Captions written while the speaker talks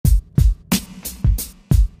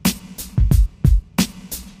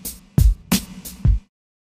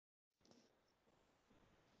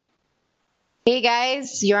Hey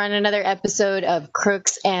guys, you're on another episode of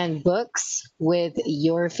Crooks and Books with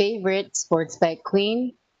your favorite sports bet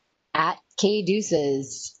queen at K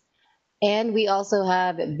Deuces. And we also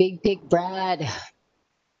have Big Pick Brad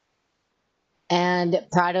and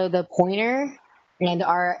Prado the Pointer. And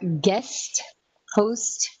our guest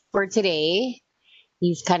host for today,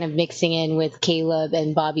 he's kind of mixing in with Caleb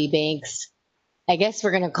and Bobby Banks. I guess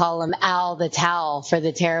we're going to call him Al the Towel for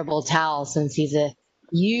the terrible towel since he's a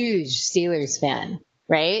huge Steelers fan,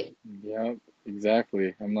 right? Yep,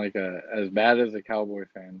 exactly. I'm like as bad as a Cowboy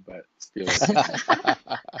fan, but Steelers fan.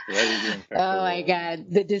 Ready to infect the Oh my world. God,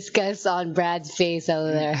 the disgust on Brad's face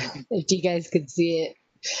over there. If you guys could see it,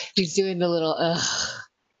 he's doing the little ugh.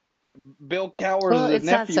 Bill Cowher's Well, the it's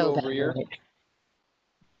not nephew so bad, over here. right?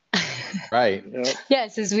 Right. Yep. Yeah,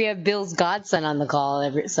 since we have Bill's godson on the call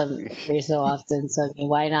every so often, so I mean,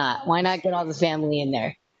 why not? Why not get all the family in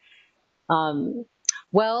there? Um,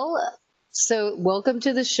 well, so welcome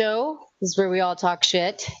to the show. This is where we all talk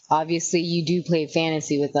shit. Obviously, you do play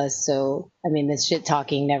fantasy with us, so I mean, this shit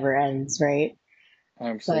talking never ends, right? But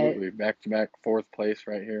Absolutely. Back to back fourth place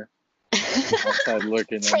right here. Outside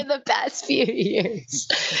looking for in. the past few years.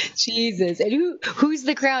 Jesus. And who's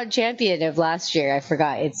the crown champion of last year? I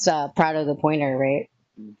forgot. It's Prado the Pointer, right?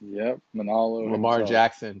 Yep. Manalo Lamar himself.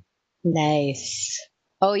 Jackson. Nice.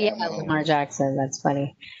 Oh yeah, Pat Lamar Mahomes. Jackson. That's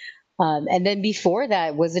funny. And then before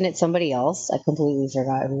that, wasn't it somebody else? I completely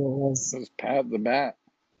forgot who it was. It was Pat the Bat.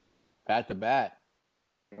 Bat to bat.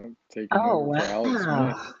 Taking Oh over for Alex Smith.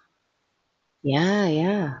 wow. Yeah,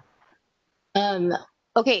 yeah. Um,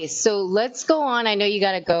 okay, so let's go on. I know you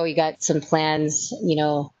gotta go. You got some plans,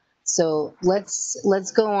 So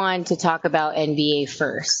let's go on to talk about NBA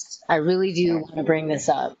first. I really do want to bring Absolutely. this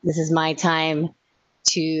up. This is my time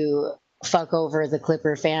to fuck over the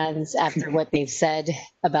Clipper fans after what they've said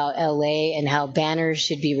about LA and how banners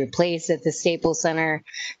should be replaced at the Staples Center.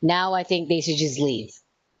 Now I think they should just leave.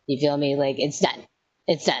 You feel me? Like it's done.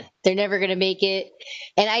 It's done. They're never gonna make it.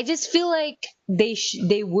 And I just feel like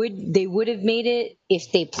they would have made it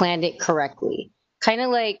if they planned it correctly. Kind of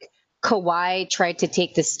like Kawhi tried to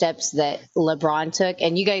take the steps that LeBron took.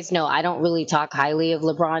 And you guys know I don't really talk highly of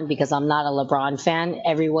LeBron because I'm not a LeBron fan.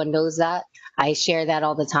 Everyone knows that. I share that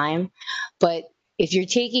all the time. But if you're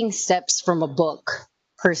taking steps from a book,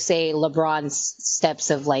 per se, LeBron's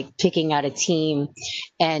steps of like picking out a team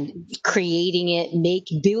and creating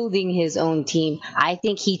it, building his own team. I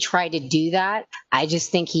think he tried to do that. I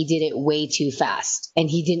just think he did it way too fast, and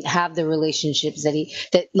he didn't have the relationships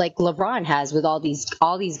that like LeBron has with all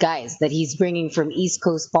these guys that he's bringing from East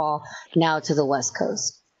Coast ball now to the West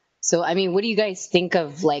Coast. So, I mean, what do you guys think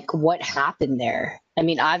of like what happened there? I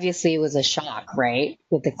mean, obviously it was a shock, right,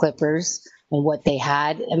 with the Clippers and what they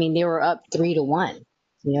had. I mean, they were up 3-1.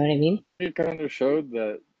 You know what I mean? It kind of showed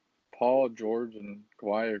that Paul, George, and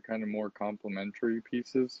Kawhi are kind of more complementary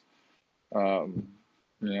pieces. Um,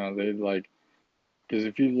 they like because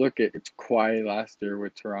if you look at Kawhi last year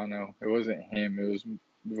with Toronto, it wasn't him. It was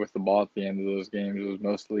with the ball at the end of those games. It was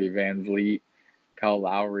mostly Van Vliet, Kyle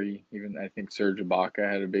Lowry, even I think Serge Ibaka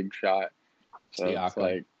had a big shot. So it's Siakam.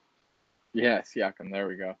 like, yeah, Siakam. There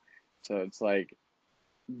we go. So it's like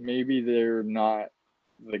maybe they're not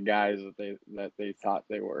the guys that they thought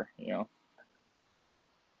they were. Like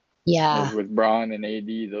Yeah. with Braun and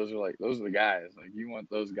AD, those are the guys. Like you want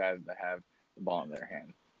those guys to have the ball in their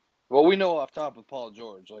hand. Well, we know off top with Paul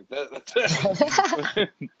George, like that.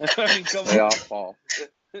 I mean, come Lay on, off Paul.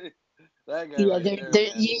 that guy Yeah, right there, there,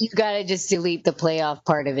 man. you gotta just delete the playoff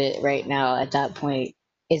part of it right now at that point.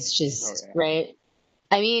 It's Oh just, yeah. right?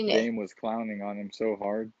 I mean, Dame was clowning on him so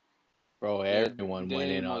hard. Bro, Yeah, everyone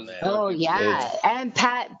went in Dame on was them. oh fucking yeah. It's pissed. And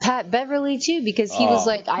Pat Beverly too, because he was oh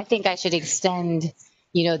like, I think I should extend,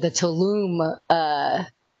 the Tulum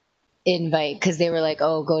invite because they were like,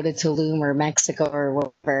 oh, go to Tulum or Mexico or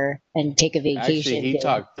whatever and take a actually vacation he day.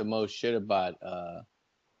 talked the most shit about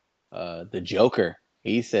the Joker.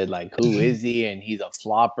 He said like who is he and he's a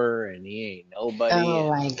flopper and he ain't nobody Oh and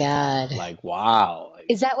my God. like wow. Like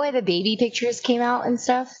Is that why the baby pictures came out and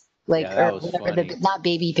stuff? Like, yeah, that or was whatever, the funny. not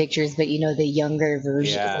baby pictures, but the younger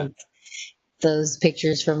version, Yeah. like those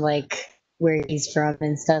pictures from like where he's from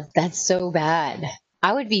and stuff. That's so bad.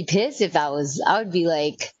 I would be pissed if I would be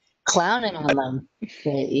like clowning on them. But,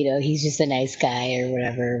 he's just a nice guy or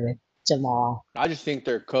whatever with Jamal. I just think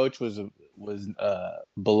their coach was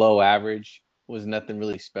below average. Was nothing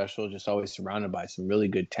really special. Just always surrounded by some really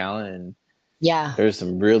good talent, and Yeah. there's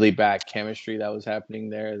some really bad chemistry that was happening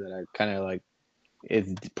there. That I kind of like.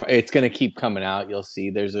 It's gonna keep coming out. You'll see.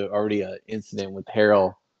 There's already an incident with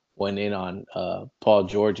Harrell went in on Paul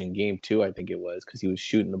George in Game 2, I think it was, because he was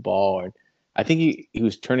shooting the ball, I think he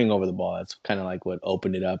was turning over the ball. That's kind of like what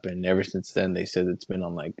opened it up, and ever since then, they said it's been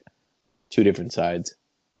on like two different sides.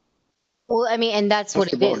 Well, I mean, and that's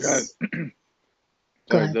what it Basketball guys. is.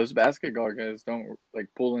 Go Sorry, ahead. those basketball guys don't like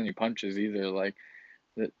pull any punches either. Like,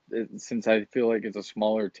 since I feel like it's a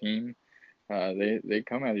smaller team, they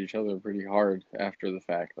come at each other pretty hard after the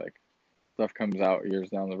fact. Like, stuff comes out years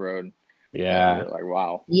down the road. Yeah, You're like,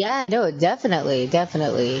 wow. Yeah, no, definitely,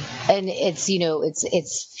 definitely. And it's,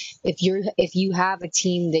 it's if you have a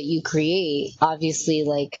team that you create, obviously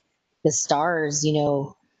like the stars,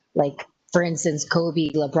 like for instance,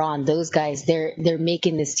 Kobe, LeBron, those guys, they're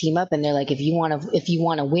making this team up and they're like, if you want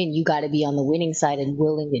to win, you got to be on the winning side and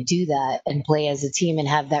willing to do that and play as a team and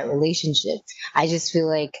have that relationship. I just feel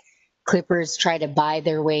like Clippers try to buy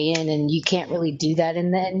their way in, and you can't really do that in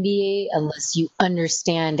the NBA unless you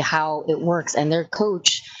understand how it works. And their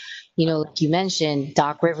coach, like you mentioned,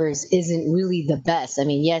 Doc Rivers isn't really the best. I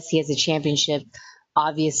mean, yes, he has a championship,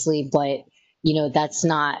 obviously, but that's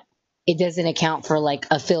not. It doesn't account for like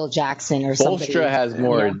a Phil Jackson or somebody. Bolstra has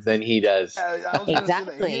more than he does. I was gonna say that he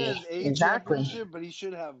Exactly, has a exactly. championship, but he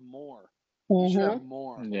should have more. He should Hmm. have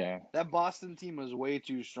more. Yeah. That Boston team was way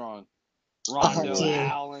too strong. Oh, Rondo, dude,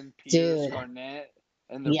 Allen, Pierce, dude, Garnett,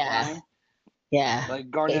 in their yeah, prime. yeah, Like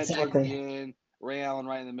Garnett towards exactly. the end, Ray Allen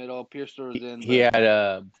right in the middle, Pierce towards the end. He But had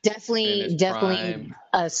in Definitely, his definitely prime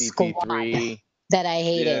a squad CP3. that I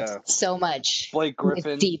hated yeah, so much Blake with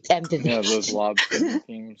Griffin. deep empathy. Yeah, those lob city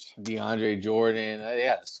teams. DeAndre Jordan.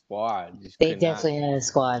 Yeah, squad just They could not. definitely had a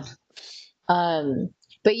squad. Um,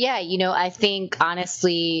 but yeah, I think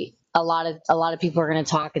honestly, a lot of people are going to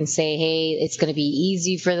talk and say, "Hey, it's going to be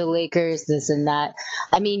easy for the Lakers, this and that."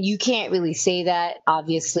 I mean, you can't really say that.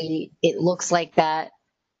 Obviously, it looks like that.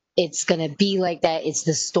 It's going to be like that. It's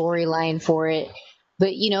the storyline for it. But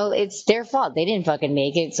it's their fault. They didn't fucking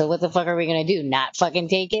make it. So what the fuck are we gonna do? Not fucking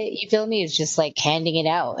take it? You feel me? It's just like handing it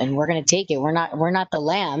out, and we're gonna take it. We're not the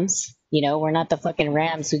lambs. We're not the fucking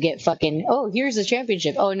Rams who get fucking. Oh, here's the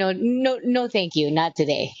championship. Oh no, no, no, thank you, not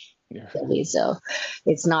today. Yeah. Really. So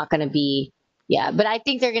it's not gonna be. Yeah, but I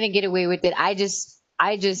think they're gonna get away with it. I just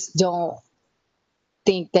don't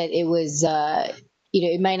think that it was.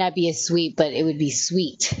 It might not be a sweep, but it would be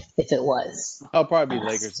sweet if it was. I'll probably be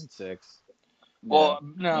Lakers in 6. Well,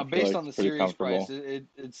 Yeah, no, I feel based like on the it's pretty series price, comfortable.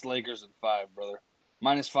 it's Lakers in 5, brother.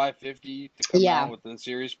 Minus 550 to come Yeah. out with the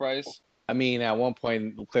series price. I mean, at one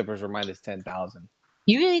point, the Clippers were minus 10,000.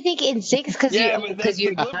 You really think in 6 because Yeah, you but because that's the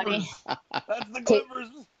you're doubting Clippers. That's the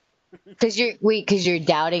Clippers. because you're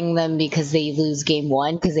doubting them because they lose game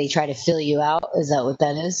 1 because they try to fill you out. Is that what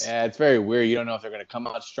that is? Yeah, it's very weird. You don't know if they're going to come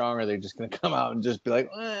out strong or they're just going to come out and just be like,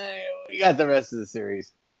 we got the rest of the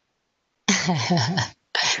series.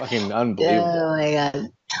 Fucking unbelievable. Oh my god.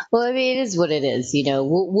 Well, I mean, it is what it is.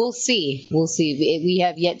 We'll see. We'll see. We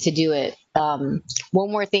have yet to do it. One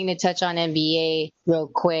more thing to touch on NBA real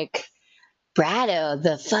quick. Brado,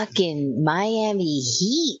 the fucking Miami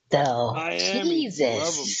Heat, though. Miami, love 'em.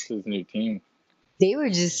 Jesus. It's his new team. They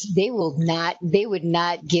would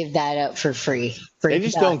not give that up for free. For They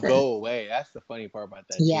just don't nothing. go away. That's the funny part about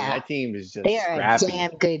that team. Yeah. That team is just They are scrappy. a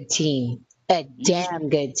damn good team. A damn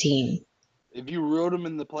good team. If you rode them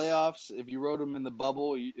in the playoffs, if you rode them in the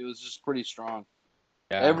bubble, it was just pretty strong.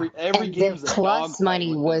 Yeah. Every And game's the a plus dog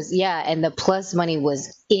money was and the plus money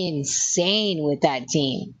was insane with that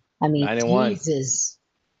team. I mean, 9-1. Jesus,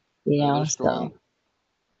 They're strong. so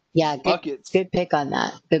yeah, Buckets. good pick on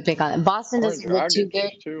that. Good pick on it. Boston Goran doesn't look too Dragic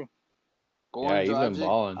good. too. Goran Yeah, he's been Dragic.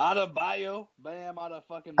 balling. Out of bio. Bam, out of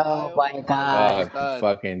fucking Oh bio. my god,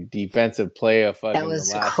 Fucking defensive play of that fucking the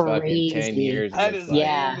was last fucking 10 crazy. years. Had It's his like,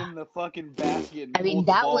 hand Yeah. in the fucking basket and I mean, pulled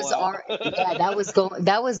the that ball was out.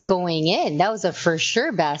 that was going in. That was a for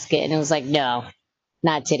sure basket, and it was like, no,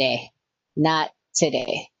 not today, not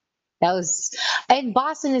today. That was, and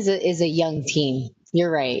Boston is a young team.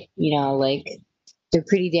 You're right. Like they're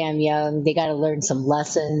pretty damn young. They got to learn some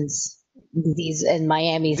lessons. These and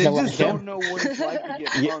Miami's They the just lesson. don't know what it's like to get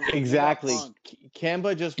yeah, punked. They got exactly. punked.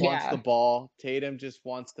 Kemba just wants Yeah. the ball. Tatum just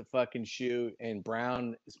wants to fucking shoot. And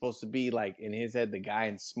Brown is supposed to be like in his head the guy,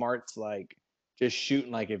 and Smart's like just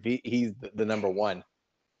shooting like if he's the number one.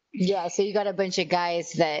 Yeah, so you got a bunch of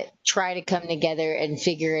guys that try to come together and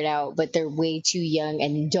figure it out, but they're way too young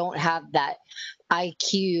and don't have that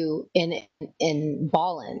IQ in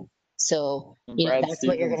balling. So Brad that's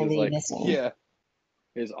what you're Stevens going to is be like missing.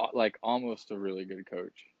 is like almost a really good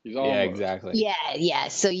coach. He's Yeah, almost. exactly. Yeah.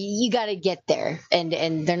 So you got to get there, and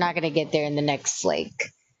they're not going to get there in the next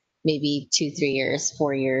like maybe 2, 3 years,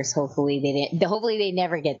 4 years. Hopefully they didn't. Hopefully they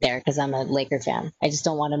never get there because I'm a Laker fan. I just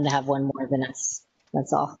don't want them to have one more than us.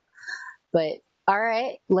 That's all. But All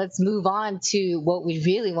right, let's move on to what we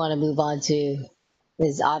really want to move on to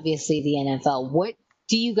is obviously the NFL. What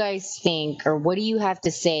do you guys think, or what do you have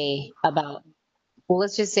to say about? Well,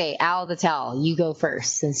 let's just say Al the Towel. You go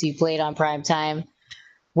first since you played on prime time.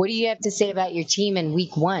 What do you have to say about your team in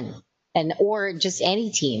week one? And or just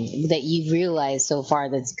any team that you've realized so far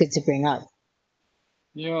that's good to bring up.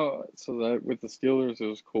 So that with the Steelers, it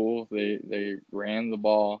was cool. They ran the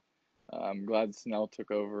ball. I'm glad Snell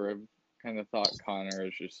took over. I kind of thought Connor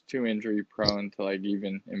was just too injury prone to like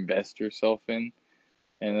even invest yourself in.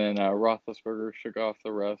 And then Roethlisberger shook off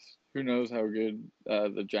the rust. Who knows how good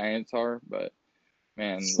the Giants are, but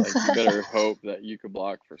man, like you better hope that you could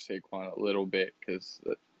block for Saquon a little bit because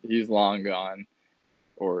he's long gone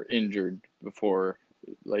or injured before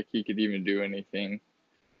like he could even do anything.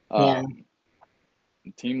 Yeah.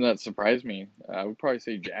 The team that surprised me, I would probably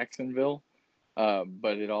say Jacksonville,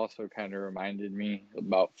 but it also kind of reminded me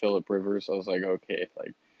about Philip Rivers. I was like, okay,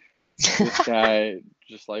 like this guy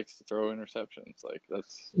just likes to throw interceptions. Like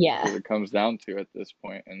that's Yeah. what it comes down to at this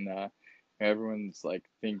point. And everyone's like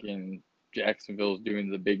thinking Jacksonville's doing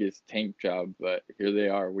the biggest tank job, but here they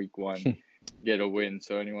are, week one, get a win.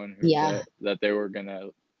 So anyone who Yeah. bet that they were gonna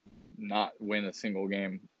not win a single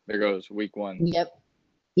game, there goes week one. Yep.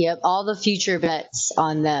 Yep. All the future bets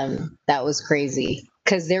on them. That was crazy.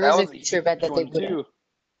 Because there That was a was a future bet huge that they one wouldn't. too.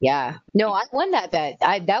 Yeah. No, I won that bet.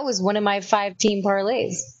 That was one of my 5-team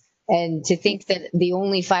parlays. And to think that the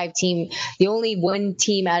only one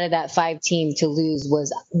team out of that 5-team to lose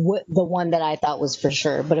was the one that I thought was for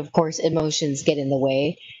sure. But of course, emotions get in the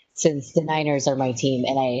way since the Niners are my team,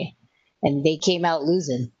 and they came out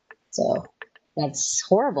losing. So that's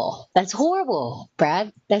horrible. That's horrible,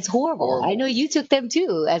 Brad. That's horrible. I know Horrible. you took them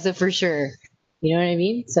too as a for sure. You know what I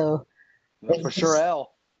mean? So The for sure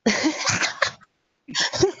L.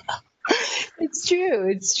 it's true.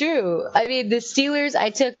 It's true. I mean, the Steelers,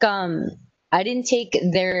 I didn't take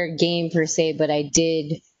their game per se, but I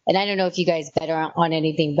did, and I don't know if you guys bet on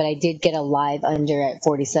anything, but I did get a live under at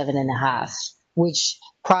 47.5, which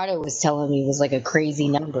Prado was telling me was like a crazy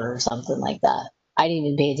number or something like that. I didn't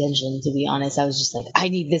even pay attention, to be honest. I was just like, I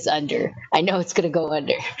need this under. I know it's gonna go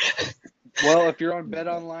under. Well, if you're on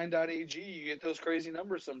betonline.ag, you get those crazy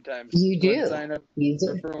numbers sometimes. You Go ahead and do. sign up. You do.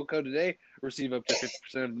 Referral code today. Receive up to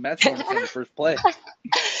 50% match bonus on your first play.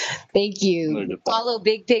 Thank you. Look at that. Follow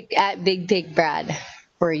Big Pick at Big Pick Brad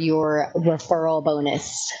for your referral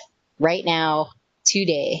bonus right now,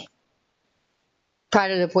 today.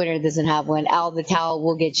 Pride of the Pointer doesn't have one. Al the Towel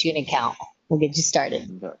will get you an account. We'll get you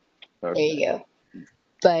started. Okay. There you go.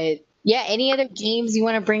 But yeah, any other games you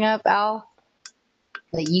want to bring up, Al?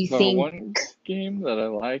 That you think? One game that I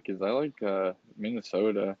like is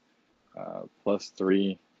Minnesota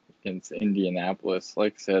 +3 against Indianapolis.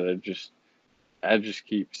 Like I said, I just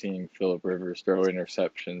keep seeing Philip Rivers throw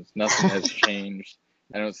interceptions. Nothing has changed.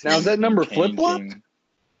 I don't see Now, is that anything number flip-flopped? changing.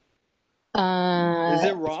 Is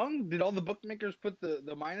it wrong? Did all the bookmakers put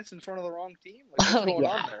the minus in front of the wrong team? Like, what's Oh going yeah.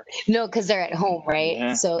 on there? No, because they're at home, right?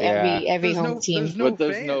 Yeah. So Yeah. every home team. There's no But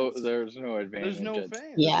there's fans. no advantage There's no at fans.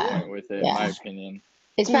 this Yeah. point with it, Yeah. in my opinion.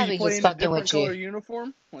 It's Cool, you probably play just in a fucking different with color you.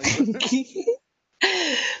 uniform? Like,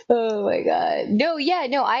 Oh my god. No, yeah,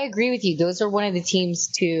 no, I agree with you. Those are one of the teams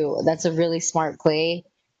too. That's a really smart play.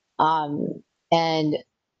 And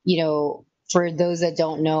for those that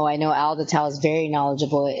don't know, I know Al Datal is very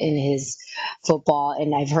knowledgeable in his football,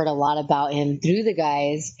 and I've heard a lot about him through the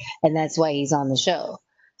guys, and that's why he's on the show.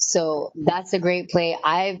 So that's a great play.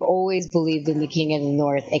 I've always believed in the King of the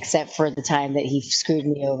North, except for the time that he screwed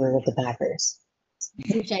me over with the Packers,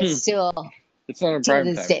 which I still It's not in to prime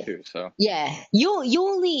this time day. too, so Yeah, you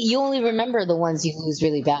only remember the ones you lose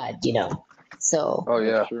really bad, So oh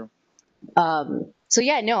yeah. that's true. so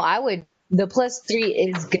yeah, no, I would. The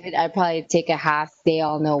 +3 is good. I'd probably take a half. They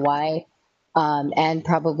all know why. And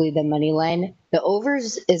probably the money line. The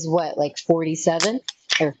overs is what, like 47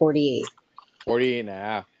 or 48?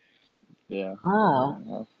 48.5. Yeah.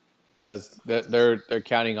 Oh, They're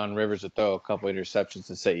counting on Rivers to throw a couple interceptions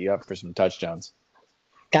to set you up for some touchdowns.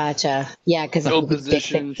 gotcha. Yeah, because Field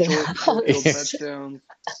position, short field touchdowns.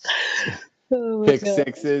 Oh my Pick God.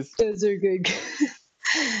 sixes. Those are good.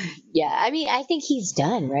 Yeah, I mean, I think he's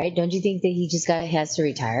done, right? Don't you think that he has to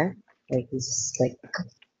retire? Like he's just like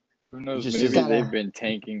Who knows? Just Maybe gotta- they've been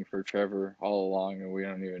tanking for Trevor all along, and we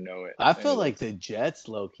don't even know it. I feel And like the Jets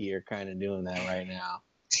low key are kind of doing that right now.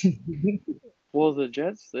 well, the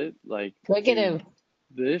Jets, they like look at dude, him.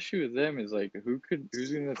 the issue with them is like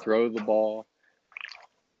who's gonna throw the ball,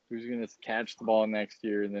 who's gonna catch the ball next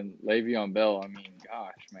year, and then Le'Veon Bell. I mean,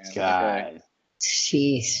 gosh, man, that guy. God,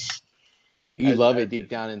 Jeez. you love I it deep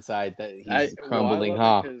just- down inside that I he's crumbling,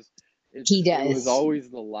 love huh? it because He It was does. always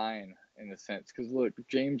the line in a sense. Because look,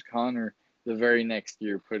 James Conner the very next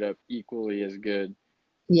year put up equally as good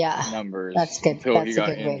Yeah, numbers that's good. until he That's a got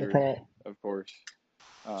good way to injured, put it. of course.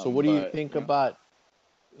 So what do you But think you know, about?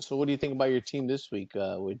 So what do you think about your team this week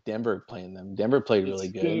with Denver playing them? Denver played really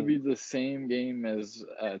it's going to good. be the same game as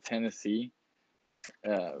Tennessee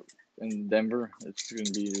in Denver. It's going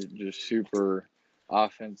to be just super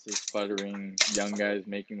offensive, sputtering, young guys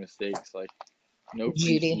making mistakes. Like no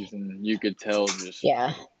Judy. preseason, you could tell just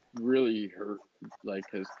Yeah. really hurt, like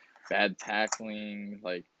because bad tackling,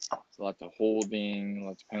 like lots of holding,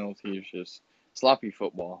 lots of penalties, just sloppy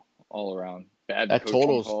football all around. Bad That coaching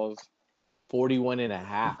totals calls.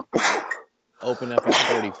 41.5. Open up at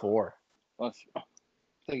 34. Plus,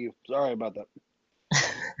 Thank you. Sorry about that.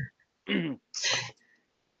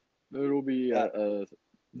 it'll be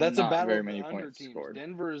That's a not battle very of the many under points teams. scored.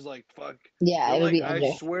 Denver is like fuck. Yeah, They're it'll like, be I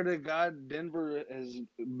under. swear to God, Denver has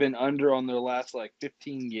been under on their last like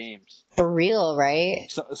 15 games. For real, right?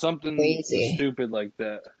 Something Crazy. stupid like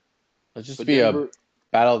that. Let's just But be Denver, a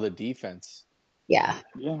battle of the defense. Yeah.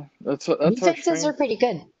 Yeah, that's our Defenses are strength. pretty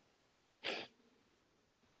good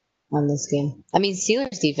on this game. I mean,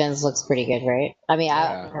 Steelers defense looks pretty good, right? I mean, I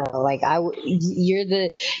Yeah. don't know, like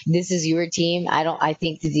this is your team. I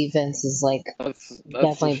think the defense is like That's the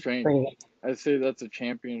definitely strength. pretty good. I'd say that's a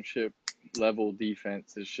championship level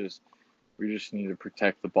defense. It's just we just need to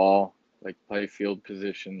protect the ball, like play field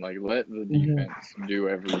position, like let the defense do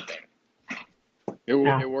everything.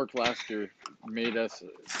 Yeah. It worked last year. Made us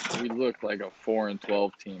we looked like a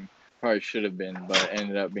 4-12 team. Probably should have been, but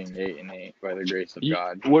ended up being 8-8 by the grace of you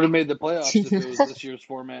God. would have made the playoffs if it was this year's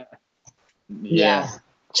format. Yeah,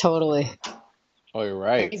 totally. Oh, you're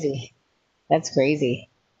right. Crazy. That's crazy.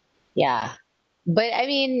 Yeah. But I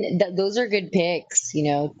mean, those are good picks, you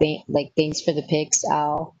know. Thanks for the picks,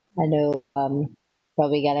 Al. I know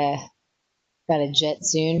probably got a jet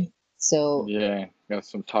soon. So Yeah, got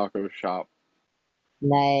some taco shop. I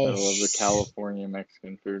love the nice. California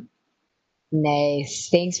Mexican food. Nice.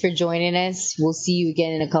 Thanks for joining us. We'll see you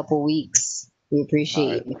again in a couple weeks. We All appreciate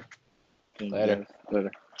right. you. Thank Later. you guys.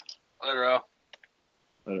 Later. Later, Al.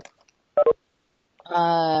 Later.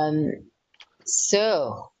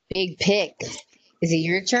 So big pick. Is it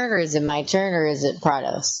your turn or is it my turn or is it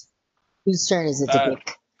Prado's? Whose turn is it to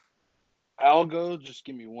pick? I'll go. Just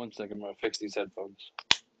give me 1 second. I'm gonna fix these headphones.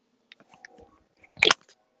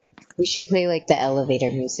 We should play like the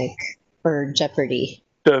elevator music or Jeopardy.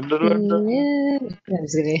 Dun, dun, dun, dun. I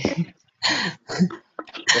was gonna.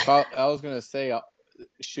 If I was gonna say,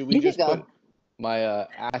 should we You can just go. put my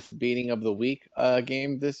ass beating of the week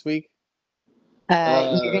game this week?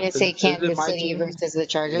 You're gonna say Is it Kansas my City team? versus the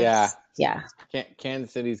Chargers? Yeah. Yeah.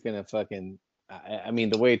 Kansas City's gonna fucking. I mean,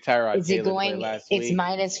 the way Tyrod Is it Taylor played going? last It's week,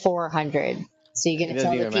 minus 400. So you're it gonna doesn't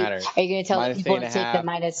tell the even people? matter. Are you gonna tell the Minus people eight to and a take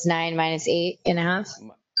the half, -9, -8.5?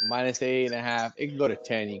 minus 8.5. It can go to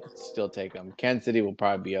 10. You could still take them. Kansas City will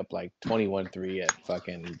probably be up like 21-3 at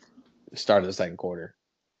fucking start of the second quarter.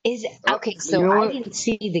 Is okay. You So know I what? didn't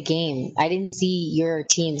see the game. I didn't see your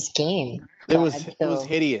team's game, It was Brad. it was So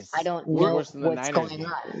hideous. I don't It was know worse than the what's Niners going game.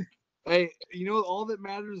 on. Hey, you know all that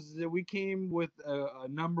matters is that we came with a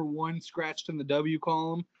number one scratched in the W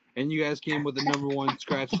column, and you guys came with a number one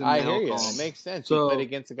scratched in the I hear L you. column. It makes sense. You So played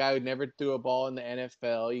against a guy who never threw a ball in the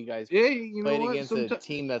NFL. You guys yeah, you know played what? against a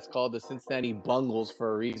team that's called the Cincinnati Bungles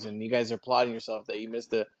for a reason. You guys are applauding yourself that you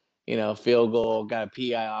missed a field goal, got a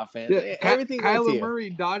PI offense. Yeah, Everything went to Kyler you. Murray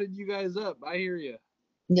dotted you guys up. I hear you.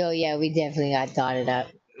 No, yeah, we definitely got dotted up.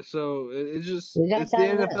 So it's just We got it's the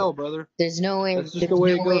dotted NFL, up. brother. There's no way. That's just There's the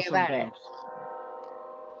way it no way goes about it. sometimes.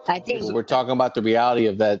 I think. Well, we're talking about the reality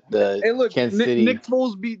of that. The Hey, look, Kansas City. Nick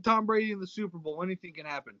Foles beat Tom Brady in the Super Bowl. Anything can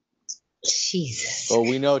happen. Jesus. Well,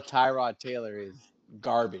 we know Tyrod Taylor is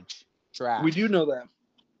garbage, trash. We do know that.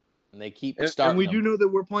 And they keep And starting we do them. know that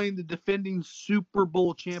we're playing the defending Super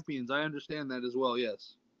Bowl champions. I understand that as well,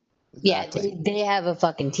 yes. Exactly. Yeah, they have a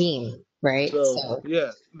fucking team, right? So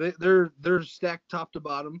yeah, they're stacked top to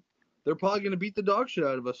bottom. They're probably gonna beat the dog shit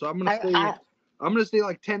out of us. So I'm gonna stay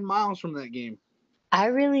like 10 miles from that game. I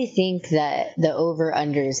really think that the over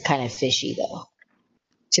under is kind of fishy, though.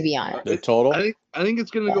 To be honest. The total? I think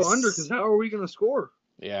it's gonna go under Yes. because how are we gonna score?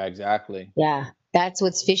 Yeah, exactly. Yeah, that's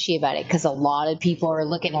what's fishy about it because a lot of people are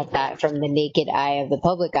looking at that from the naked eye of the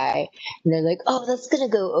public eye, and they're like, "Oh, that's gonna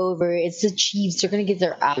go over. It's the Chiefs. They're gonna get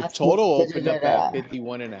their The ass." total whooped, opened up at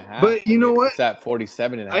 51.5. But you know what? It's at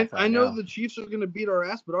 47.5 I right know now. the Chiefs are gonna beat our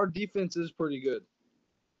ass, but our defense is pretty good.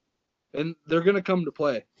 and they're gonna come to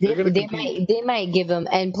play. They're gonna compete. They might give them,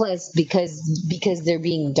 and plus because they're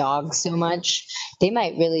being dogged so much, they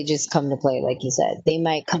might really just come to play, like you said. They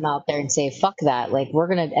might come out there and say, "Fuck that!" Like we're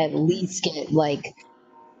gonna at least get like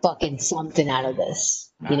fucking something out of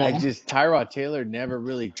this, you know? Tyrod Taylor never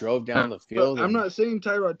really drove down the But field. I'm not saying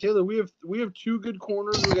Tyrod Taylor. We have two good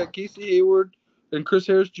corners. We got Casey Hayward and Chris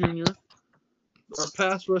Harris Jr. Our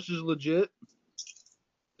pass rush is legit.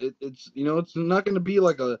 It's it's not going to be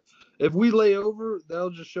like a. If we lay over, that'll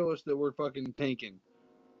just show us that we're fucking tanking.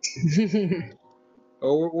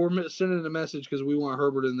 Or we're sending a message because we want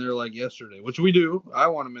Herbert in there like yesterday, which we do. I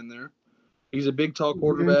want him in there. He's a big, tall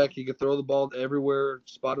quarterback. He can throw the ball everywhere,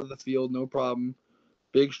 spot of the field, no problem.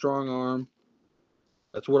 Big, strong arm.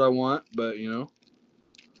 That's what I want. But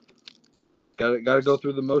got to go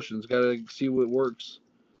through the motions. Got to see what works.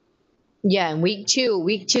 Yeah, and week two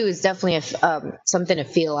is definitely something to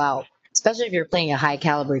feel out, especially if you're playing a high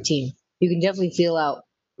caliber team. You can definitely feel out.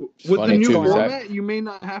 With the new format, you may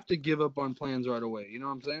not have to give up on plans right away. You know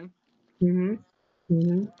what I'm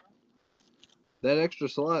saying? That extra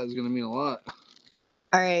slot is going to mean a lot.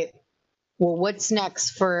 All right. Well, what's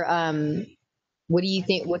next for what do you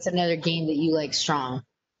think? What's another game that you like strong?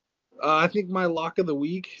 I think my lock of the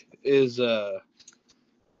week is I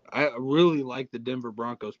really like the Denver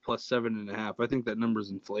Broncos plus 7.5. I think that number's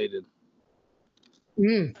inflated.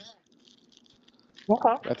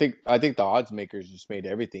 Okay. I think the odds makers just made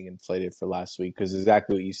everything inflated for last week because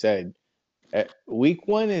exactly what you said. Week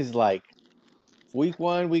 1 is like week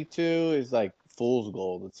 1, week 2 is like fool's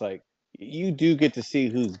gold. It's like you do get to see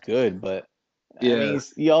who's good, but I mean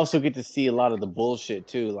you also get to see a lot of the bullshit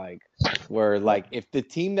too. Like where like if the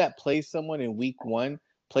team that plays someone in week 1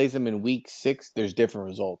 plays them in week 6, there's different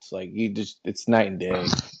results. Like it's night and day.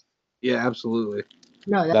 Yeah, absolutely.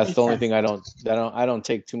 No, that's the only thing I don't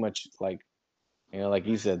take too much like. Like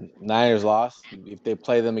you said, Niners lost. If they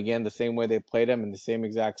play them again the same way they played them in the same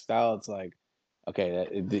exact style, it's like, okay,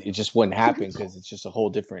 it just wouldn't happen because it's just a whole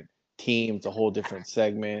different team. It's a whole different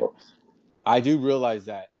segment. I do realize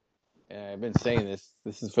that. And I've been saying this.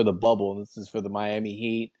 This is for the bubble. This is for the Miami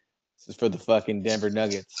Heat. This is for the fucking Denver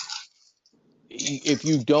Nuggets. If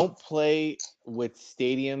you don't play with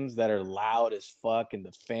stadiums that are loud as fuck and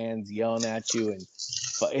the fans yelling at you, and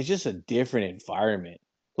it's just a different environment.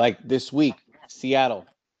 Like this week, Seattle,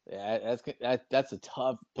 that's a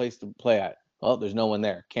tough place to play at. Well, there's no one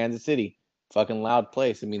there. Kansas City, fucking loud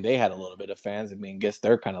place. I mean, they had a little bit of fans. I mean, guess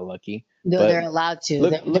they're kind of lucky. No, they're allowed to.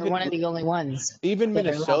 They're one of the only ones. Even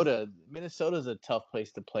Minnesota. Minnesota's a tough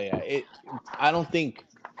place to play at. I don't think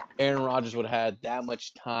Aaron Rodgers would have had that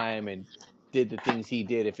much time and did the things he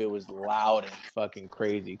did if it was loud and fucking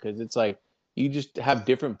crazy. Because it's like you just have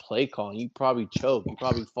different play calling. You probably choke. You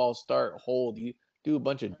probably false start, hold. You do a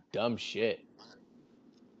bunch of dumb shit.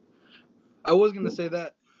 I was gonna say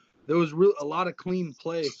that there was a lot of clean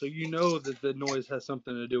play, so that the noise has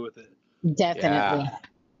something to do with it. Definitely. Yeah.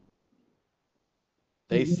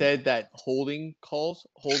 They said that holding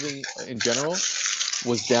in general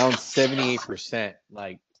was down 78%.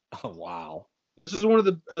 Like, oh, wow. This is one of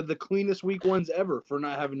the cleanest week 1s ever for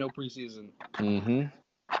not having no preseason. Mm-hmm.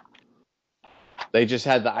 They just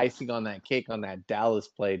had the icing on that cake on that Dallas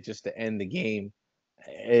play just to end the game.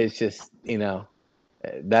 It's just,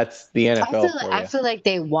 that's the NFL for you. I feel like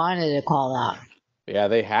they wanted to call that. Yeah,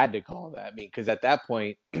 they had to call that. I mean, because at that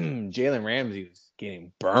point, Jalen Ramsey was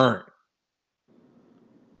getting burnt.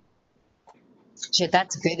 Shit,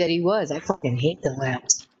 that's good that he was. I fucking hate the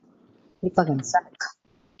Rams. They fucking suck.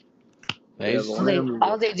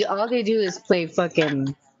 All they do is play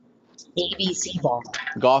fucking ABC ball.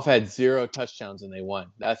 Goff had 0 touchdowns and they won.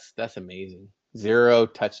 That's amazing. 0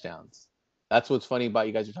 touchdowns. That's what's funny about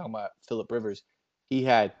you guys are talking about Phillip Rivers.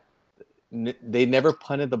 They never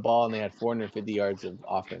punted the ball and they had 450 yards of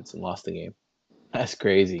offense and lost the game. That's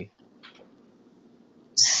crazy.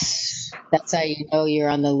 That's how you know you're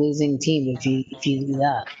on the losing team if you do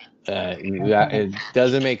that. It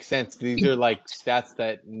doesn't make sense. These are like stats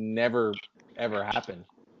that never ever happen.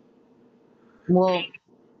 Well,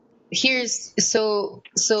 so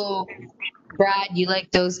Brad, you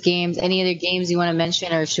like those games? Any other games you want to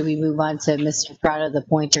mention, or should we move on to Mr. Proud of the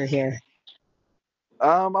Pointer here?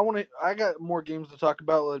 I got more games to talk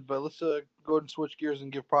about, but let's go ahead and switch gears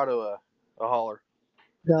and give Prado a holler.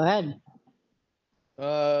 Go ahead.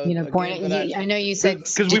 I know you said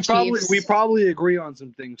because we probably agree on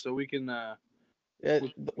some things, so we can.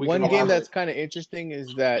 One game that's kind of interesting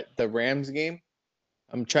is that the Rams game.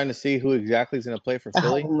 I'm trying to see who exactly is going to play for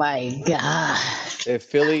Philly. Oh my god! If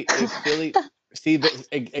Philly,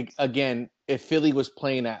 again, if Philly was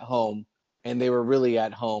playing at home and they were really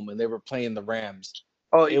at home and they were playing the Rams,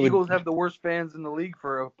 Oh, it would Eagles have the worst fans in the league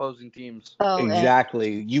for opposing teams. Oh, and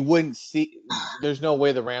exactly. You wouldn't see. There's no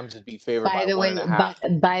way the Rams would be favored by by the one way, and a half.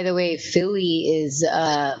 by the way, Philly is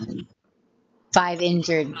 5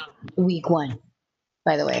 injured week 1.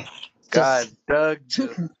 By the way, God, just Doug.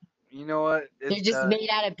 You know what? they're It's just made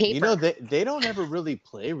out of paper. You know, they don't ever really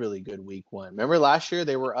play really good week 1. Remember last year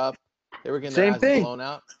they were up, they were getting their Same asses thing. blown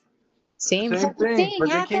out. Same Same fucking thing. thing But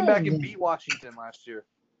they came back and happened. beat Washington last year.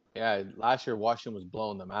 Yeah, last year Washington was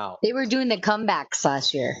blowing them out. They were doing the comebacks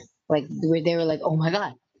last year, like where they were like, "Oh my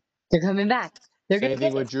god, they're coming back. They're Same gonna thing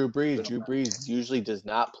get with us." Drew Brees. Drew Brees usually does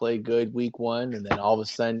not play good week 1, and then all of a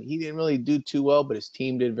sudden he didn't really do too well, but his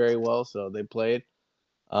team did very well, so they played.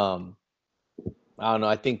 I don't know.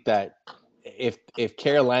 I think that if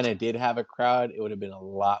Carolina did have a crowd, it would have been a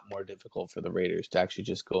lot more difficult for the Raiders to actually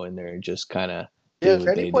just go in there and just kind of Yeah, do what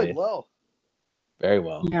Teddy they played did well. very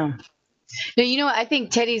well. Yeah. No, you know what? I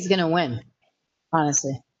think Teddy's gonna win.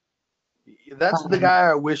 Honestly. That's the guy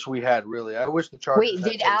I wish we had. Really, I wish the Chargers Wait, had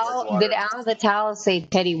Teddy Bridgewater. Did Al the Towel say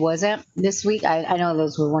Teddy wasn't this week? I know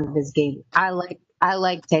those were one of his games. I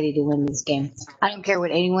like Teddy to win this game. I don't care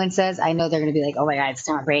what anyone says. I know they're gonna be like, "Oh my God, it's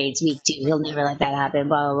Tom Brady. It's week 2. He'll never let that happen."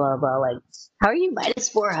 Blah blah blah. Like, how are you minus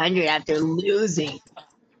 400 after losing?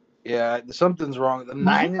 Yeah, something's wrong. The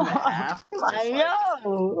 9.5. I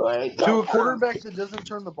know. Like, To a quarterback that doesn't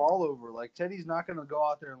turn the ball over, like Teddy's not going to go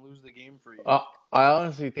out there and lose the game for you. I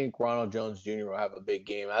honestly think Ronald Jones Jr. will have a big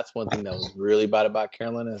game. That's one thing that was really bad about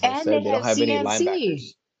Carolina. As I and said, they they don't have have any CMC.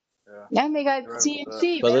 linebackers. Yeah, And they got you're right with that.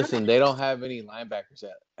 CMC, But man. listen, they don't have any linebackers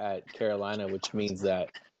at Carolina, which means that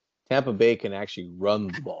Tampa Bay can actually run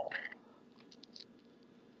the ball.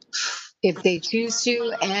 If they choose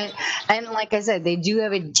to, and like I said, they do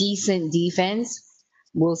have a decent defense.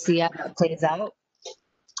 We'll see how that plays out.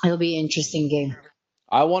 It'll be an interesting game.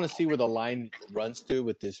 I want to see where the line runs to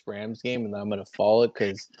with this Rams game, and I'm going to follow it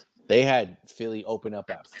because they had Philly open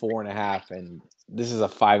up at 4.5, and this is a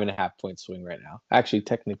 5.5 point swing right now. Actually,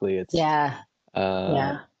 technically, it's Yeah, uh,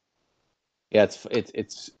 yeah. yeah,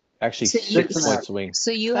 it's actually So you, 6 point swing.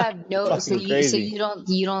 so you have no, Fucking crazy.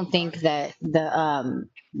 you don't think that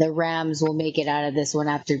the Rams will make it out of this one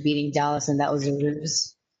after beating Dallas, and that was a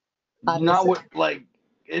ruse. Not Obviously. what like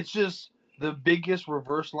it's just the biggest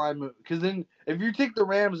reverse line move. Because then if you take the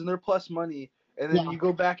Rams and they're plus money, and then Yeah. you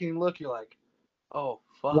go back and you look, you're like, oh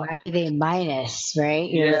fuck, Why are they minus? Right?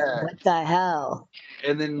 You're like, yeah. what the hell?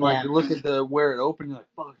 And then Yeah. like you look at the where it opened, you're like,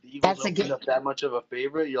 fuck, the Eagles That's a opened good. up that much of a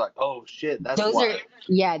favorite. You're like, oh shit, that's Those why.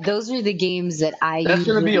 those are the games that I That's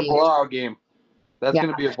gonna be a usually. blowout game. That's Yeah.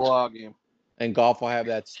 gonna be a blowout game. And Golf will have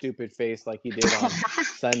that stupid face like he did on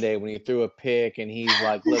Sunday when he threw a pick and he's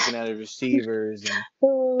like looking at his receivers and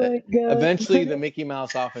Oh my god. eventually the Mickey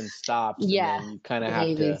Mouse offense stops and Yeah. then you kind of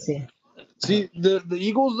Yeah, have to. See the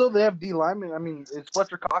Eagles though, they have D linemen. I mean, is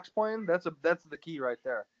Fletcher Cox playing? That's the key right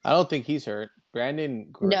there. I don't think he's hurt.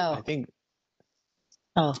 Brandon, No. I think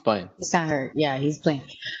Oh, he's playing. he's not hurt. Yeah, he's playing.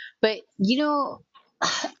 But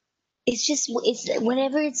it's just it's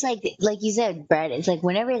whenever it's like you said, Brad. It's like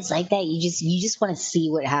whenever it's like that, you just want to see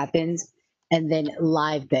what happens and then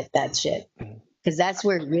live bet that shit because that's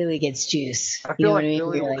where it really gets juice. I You feel know what like I mean?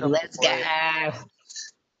 Philly You're will like, come to let's go. play.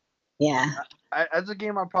 Yeah. As a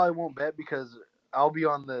game, I probably won't bet because I'll be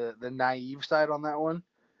on the naive side on that one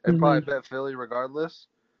and Mhm. probably bet Philly regardless,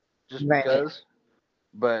 just Right. because.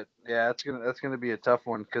 But yeah, that's gonna be a tough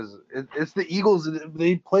one because it's the Eagles.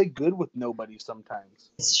 They play good with nobody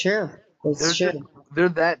sometimes. It's true. It's They're true. they're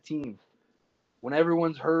that team. When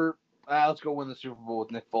everyone's hurt, let's go win the Super Bowl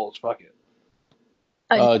with Nick Foles. Fuck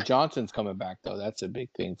it. Johnson's coming back though. That's a big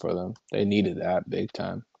thing for them. They needed that big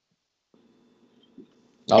time.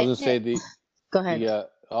 I was gonna say Go ahead.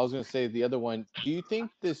 I was gonna say the other one. Do you think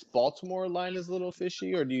this Baltimore line is a little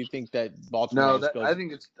fishy, or do you think that Baltimore No, just goes? I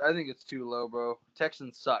think it's too low, bro.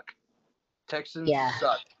 Texans suck. Texans Yeah.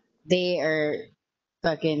 suck. They are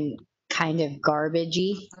fucking kind of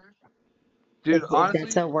garbagey. Dude, If honestly,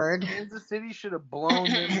 that's a word. Kansas City should have blown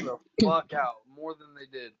them the fuck out more than they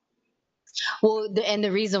did. Well, and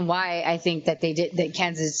the reason why I think that that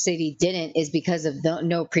Kansas City didn't is because of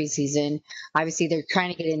no preseason. Obviously, they're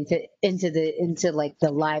trying to get into like the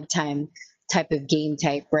live time type of game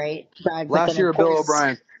type, right, Brad? But Last then year of of Bill course,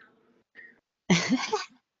 O'Brien.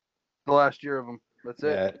 The last year of him. That's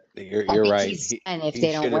it. Yeah, I you're think right. he's fine if He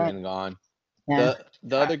they don't should have win. been gone. Yeah,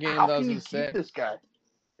 The other game How that I was can gonna you say. keep this guy?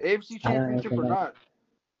 AFC I don't Championship even or know. not?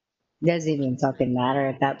 It doesn't even fucking matter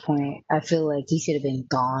at that point. I feel like he should have been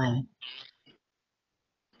gone.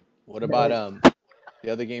 What about But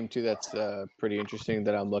the other game too? That's pretty interesting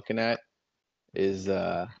that I'm looking at is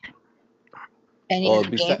any well other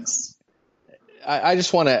besides games? I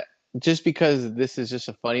just want to just because this is just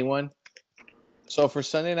a funny one. So for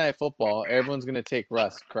Sunday Night Football, everyone's gonna take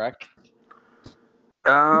Russ, correct?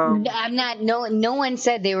 Um, I'm not. No one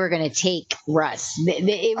said they were going to take Russ.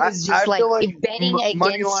 It was I just like feel like betting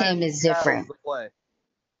money against line him is Seattle's different. the play.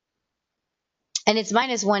 And it's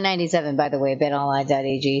minus 197, by the way.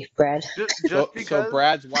 BetOnline.ag, Brad. Just because. So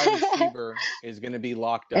Brad's wide receiver is gonna be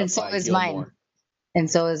locked And up so by is mine. Gilmore. And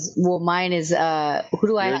so is mine is who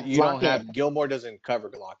do I have? You don't Lockett. have Gilmore doesn't cover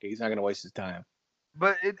Lockett. He's not gonna waste his time.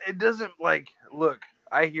 But it doesn't look.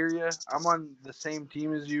 I hear you. I'm on the same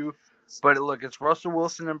team as you, but look, it's Russell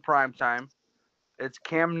Wilson in prime time. It's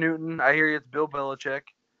Cam Newton. I hear you. It's Bill Belichick.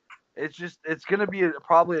 It's gonna be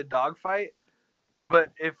probably a dogfight. But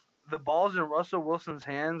if the ball's in Russell Wilson's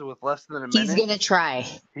hands with less than a minute, He's gonna try.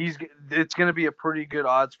 It's gonna be a pretty good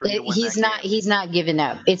odds for you to win that game. He's not giving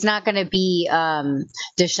up. It's not gonna be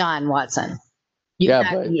Deshaun Watson. He's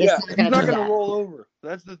not gonna roll over.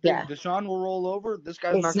 That's the thing. Yeah. Deshaun will roll over. This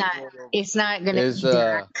guy's not gonna roll over. It's not gonna be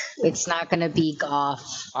Dak. It's not gonna be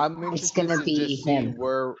Goff. I'm interested gonna to be just see him.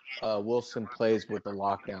 where Wilson plays with the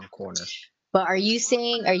lockdown corner. But are you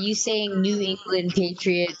saying New England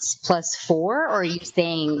Patriots +4, or are you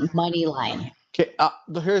saying money line? Okay,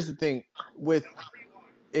 here's the thing: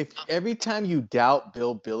 if every time you doubt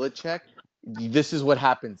Bill Belichick, this is what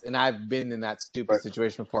happens. And I've been in that stupid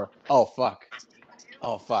situation before. Oh fuck!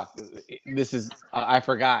 This is I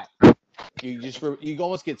forgot. You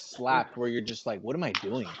almost get slapped where you're just like, what am I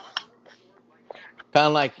doing? Kind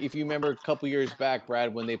of like if you remember a couple years back,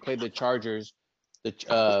 Brad, when they played the Chargers.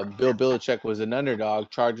 Bill Belichick was an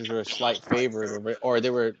underdog. Chargers were a slight favorite, or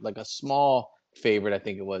they were like a small favorite. I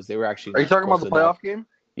think it was. They were actually. Are you talking about the playoff game?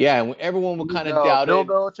 Yeah, and everyone would kind of doubt Bill it.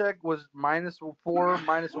 Belichick was -4,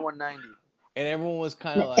 -190, and everyone was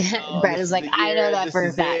kind of like, oh, Brad was like, I know that for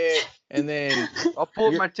a fact. And then I'll pull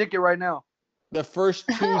up my ticket right now. The first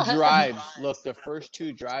two drives. The first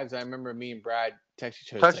two drives. I remember me and Brad texted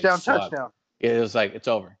each other. Touchdown. Yeah, it was like it's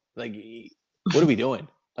over. Like, what are we doing?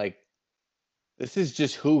 Like. This is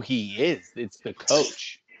just who he is. It's the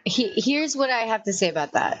coach. Here's what I have to say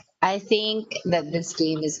about that. I think that this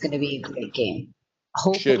game is going to be a great game.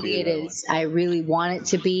 Hopefully it is. I really want it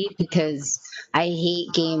to be because I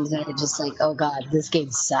hate games that are just like, oh God, this game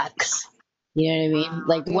sucks. You know what I mean?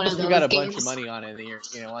 Like one of those you got a games, bunch of money on it,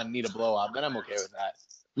 and I need a blowout. Then I'm okay with that.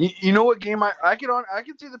 You know what game I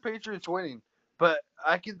can see the Patriots winning, but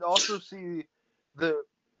I could also see the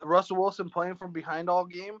Russell Wilson playing from behind all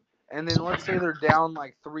game. And then let's say they're down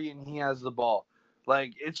like 3 and he has the ball.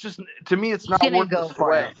 Like, it's just, to me, it's not worth the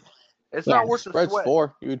sweat. It's not worth the spread's sweat.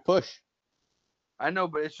 4. You would push. I know,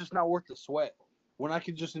 but it's just not worth the sweat. When I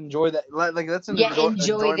could just enjoy that. Like that's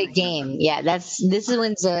enjoy the game. Yeah, this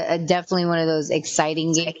one's definitely one of those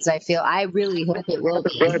exciting games. I feel. I really hope it will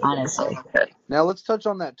be, honestly. Now let's touch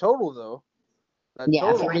on that total though.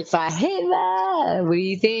 Total. 45. Hey, man, what do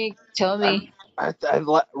you think? Tell me.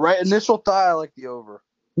 Right, initial thought, I like the over.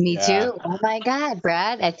 Me too. Oh my God,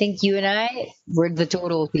 Brad! I think you and I were the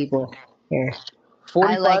total people here.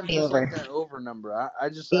 45 I like the over. Like that over number. I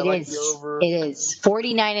like the over. It is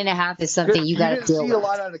 49.5 is something you got to deal with. You didn't see a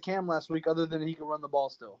lot out of Cam last week, other than he could run the ball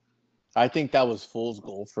still. I think that was fool's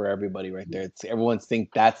gold for everybody right there. Everyone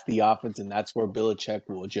think that's the offense, and that's where Belichick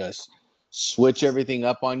will just switch everything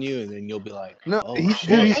up on you, and then you'll be like, no, oh, he's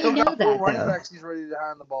still got 4 running backs he's ready to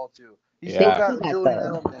hand the ball to. He's still got Julian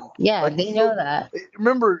Edelman. Yeah, they know that.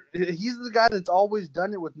 Remember, he's the guy that's always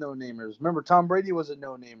done it with no-namers. Remember, Tom Brady was a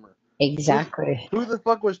no-namer. Exactly. Who the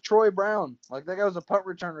fuck was Troy Brown? Like, that guy was a punt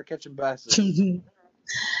returner catching passes.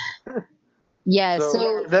 Yeah,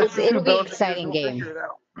 so it'll be an exciting game.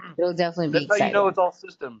 It'll definitely be exciting. That's how you know it's all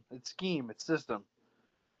system. It's scheme. It's system.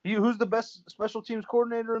 Who's the best special teams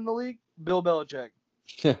coordinator in the league? Bill Belichick.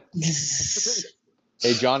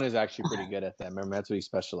 Hey, John is actually pretty good at that. Remember, that's what he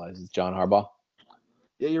specializes. John Harbaugh.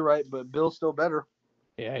 Yeah, you're right, but Bill's still better.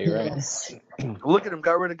 Yeah, you're right. Look at him.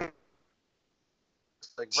 Got rid of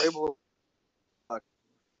like Vrabel.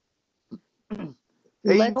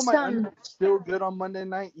 Hey, you know my under still good on Monday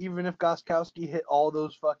night, even if Gostkowski hit all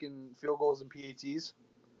those fucking field goals and PATs.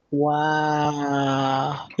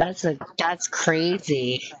 Wow, that's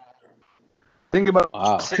crazy. Think about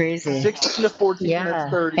crazy. 16 to 14,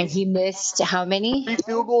 that's 30. And he missed how many? 3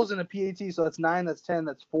 field goals and a PAT, so that's 9, that's 10,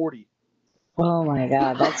 that's 40. Oh my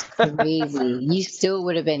God, that's crazy. You still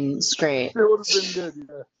would have been straight. Still would have been good,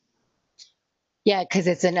 yeah. Yeah, because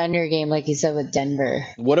it's an under game, like you said, with Denver.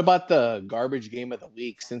 What about the garbage game of the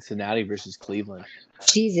week, Cincinnati versus Cleveland?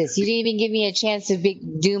 Jesus, you didn't even give me a chance to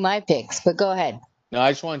do my picks, but go ahead. No,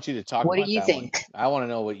 I just want you to talk about that. What do you think? I want to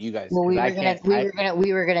know what you guys Well, we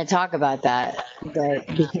were gonna talk about that. but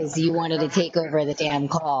because you wanted to take over the damn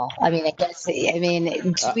call. I mean, I guess. I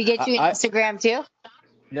mean, should we get you an I Instagram too?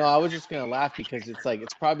 no, I was just gonna laugh because it's like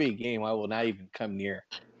it's probably a game I will not even come near.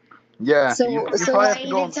 Yeah, So, you so probably why have to go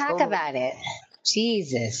even on the talk total. about it?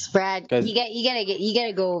 Jesus, Brad, Because you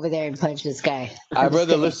gotta go over there and punch this guy. I'd Just rather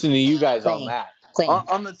kidding. listen to you guys on Playing, that. playing.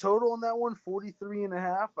 On the total on that one,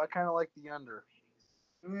 43.5. I kind of like the under.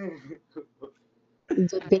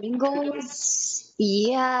 The Bengals,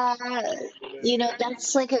 yeah,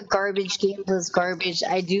 that's like a garbage game plus garbage.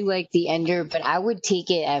 I do like the under, but I would take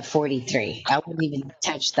it at 43. I wouldn't even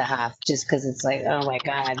touch the half just because it's like, oh my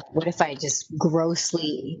God, what if I just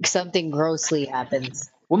something grossly happens?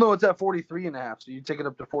 Well, no, it's at 43.5. So you take it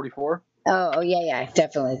up to 44. Oh yeah, yeah,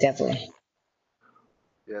 definitely, definitely.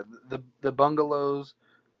 Yeah, the bungalows,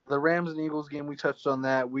 the Rams and Eagles game. We touched on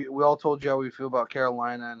that. We all told you how we feel about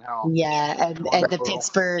Carolina and how. Yeah, and the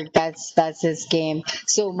Pittsburgh, that's his game.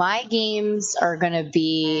 So my games are gonna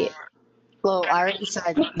be. Well, I already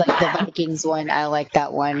said like the Vikings one. I like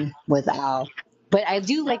that one with Al, but I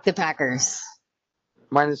do like the Packers.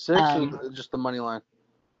 -6 or Um, just the money line?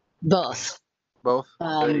 both. Both.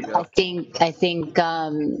 There you I go. think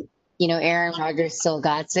Aaron Rodgers still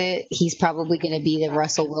got it. He's probably going to be the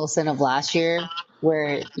Russell Wilson of last year,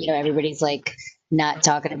 where everybody's like not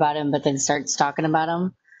talking about him, but then starts talking about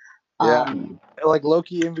him. Yeah, Um, like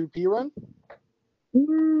Loki MVP run.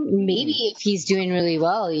 Maybe if he's doing really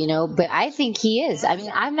well, but I think he is. I mean,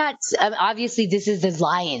 obviously this is the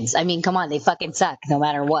Lions. I mean, come on, they fucking suck no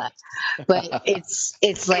matter what. But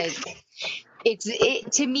it's like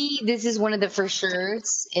to me, this is one of the for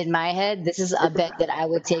sure's in my head. This is a bet that I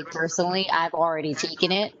would take personally. I've already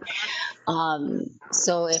taken it.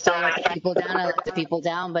 So if I let the people down, I let the people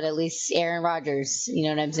down, but at least Aaron Rodgers, you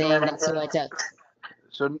know what I'm saying? That's who I took.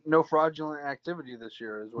 So no fraudulent activity this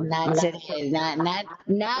year is what you're Not saying. today.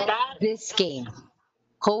 Not this game.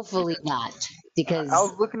 Hopefully not, I because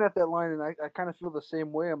was looking at that line and I kind of feel the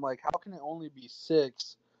same way. I'm like, how can it only be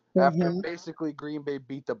 6 after Mhm. basically Green Bay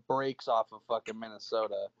beat the brakes off of fucking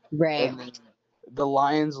Minnesota, Right. and then the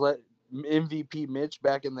Lions let MVP Mitch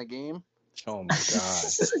back in the game, Oh my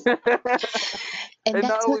god. And and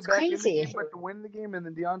not that's only what's back in the game crazy. but to win the game, and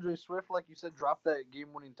then DeAndre Swift, like you said, dropped that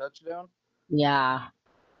game-winning touchdown. Yeah.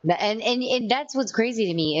 And that's what's crazy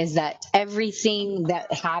to me is that everything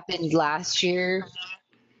that happened last year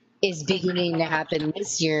is beginning to happen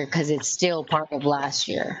this year because it's still part of last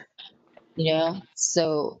year,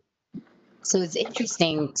 So it's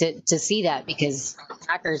interesting to see that because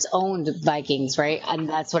Packers owned Vikings, right? And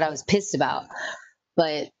that's what I was pissed about.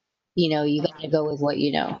 But you got to go with what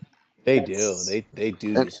you know. They do. That's They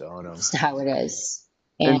do And, just own them. just how it is.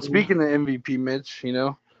 and And speaking of MVP Mitch,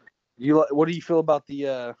 what do you feel about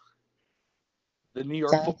the New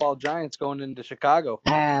York so, Football Giants going into Chicago?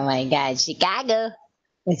 oh my God, Chicago.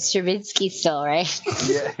 It's Trubisky still, right?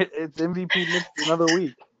 Yeah, it's MVP Mitch another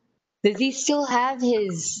week. Does he still have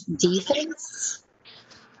his defense?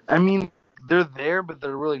 I mean, they're there, but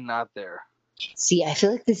they're really not there. See, I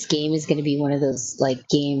feel like this game is going to be one of those like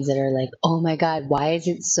games that are like, oh my God, why is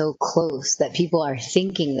it so close that people are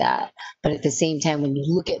thinking that? But at the same time, when you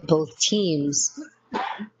look at both teams,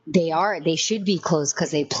 they should be close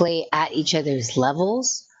because they play at each other's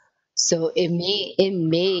levels. So it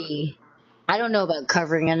may, I don't know about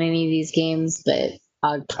covering on any of these games, but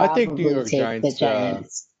I'd I think New probably York take the Giants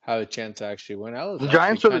Giants. have a chance to actually win. I was The actually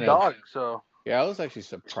Giants are the kind of dogs, so I was actually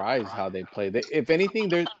surprised how they played. If anything,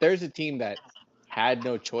 there's a team that had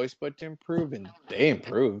no choice but to improve, and they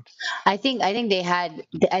improved. I think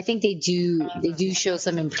they do show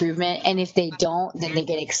some improvement, and if they don't, then they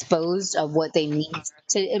get exposed of what they need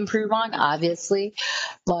to improve on, obviously.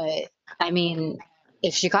 But I mean,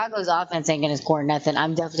 if Chicago's offense ain't gonna score nothing,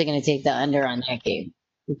 I'm definitely gonna take the under on that game.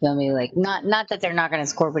 You feel me? Like not that they're not gonna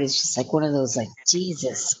score, but it's just like one of those like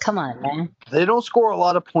Jesus, come on, man. they don't score a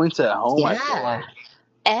lot of points at home. I feel Yeah, like.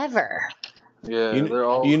 ever. Yeah, You they're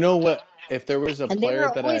all. you know what? If there was a And they player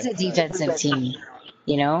were that always a defensive team,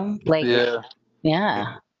 like Yeah,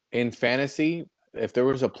 yeah. in fantasy, if there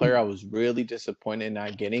was a player I was really disappointed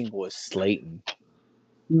not getting was Slayton.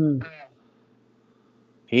 Mm.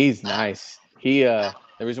 He's nice. The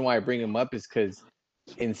reason why I bring him up is because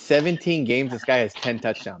in 17 games, this guy has 10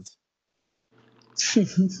 touchdowns.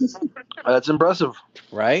 that's impressive.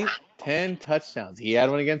 Right? 10 touchdowns. He had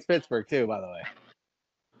one against Pittsburgh too, by the way.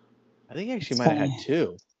 I think he actually It's might have had funny.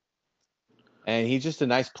 2. And he's just a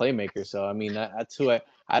nice playmaker. So I mean, that's who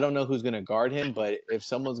I don't know who's gonna guard him, but if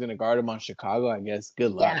someone's gonna guard him on Chicago, I guess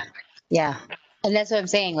good luck. Yeah. Yeah. And that's what I'm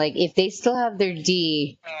saying. Like, if they still have their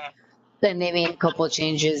D, then they made a couple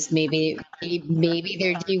changes. Maybe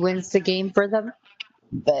their D wins the game for them.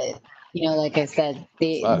 But like I said,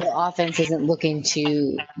 the offense isn't looking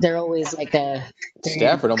to. They're always like they're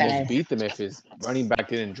Stafford almost kinda, beat them if his running back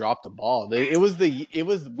didn't drop the ball. It was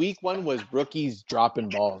week one was rookies dropping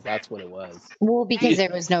balls. That's what it was. well, because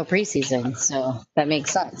there was no preseason, so that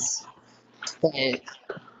makes sense. But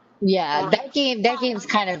yeah, that game's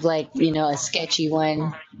kind of like a sketchy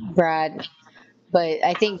one, Brad. But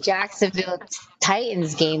I think Jacksonville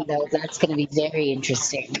Titans game though, that's going to be very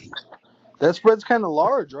interesting. That spread's kind of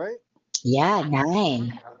large, right? Yeah,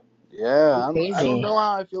 9. Yeah, I Crazy. don't know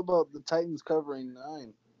how I feel about the Titans covering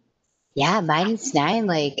 9. Yeah,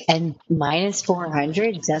 -9, and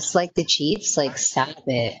 -400, just like the Chiefs. Like, stop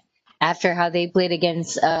it. After how they played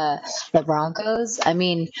against the Broncos, I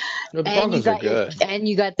mean, The and you Broncos are got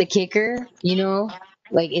good. the kicker.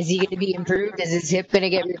 Like, is he going to be improved? Is his hip going to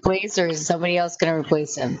get replaced, or is somebody else going to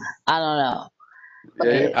replace him? I don't know.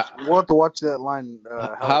 Yeah, But we'll have to watch that line.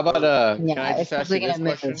 How about can I yeah, just it's ask you definitely this going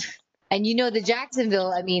to question? move. And the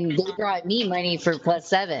Jacksonville, I mean, they brought me money for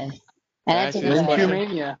 +7, and Can I I ask you took this the question?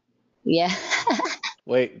 Mania. yeah.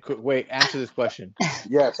 Wait, answer this question.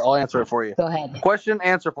 Yes, I'll answer it for you. Go ahead. Question,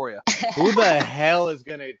 answer for you. Who the hell is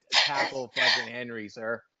gonna tackle fucking Henry,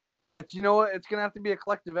 sir? But you know what? It's gonna have to be a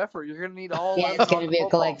collective effort. You're gonna need all. Yeah, it's going to be a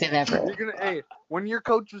collective effort. You're gonna. Hey, when your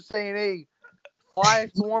coach was saying, "Hey, fly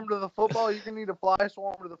swarm to the football," you're gonna need to fly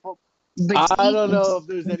swarm to the football. But I don't know if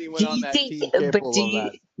there's anyone do on you that think? team But capable do of you?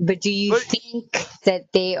 that. But do you But- think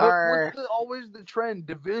that they But are? what's always the trend?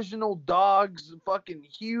 Divisional dogs, fucking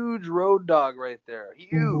huge road dog right there.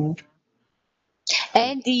 Huge. Mhm.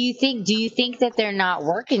 And do you think that they're not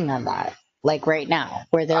working on that, like right now,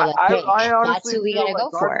 where they're like, I hey, that's honestly who we feel got to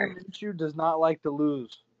like go for? Gardner Minshew does not like to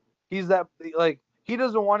lose. He's that he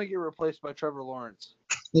doesn't want to get replaced by Trevor Lawrence.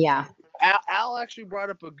 Yeah. Al actually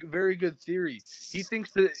brought up a very good theory. He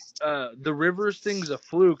thinks that the Rivers thing's a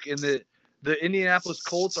fluke, and that the Indianapolis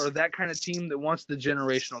Colts are that kind of team that wants the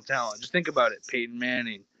generational talent. Just think about it: Peyton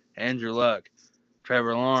Manning, Andrew Luck,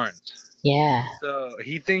 Trevor Lawrence. Yeah. So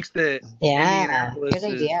he thinks that Yeah. Indianapolis Good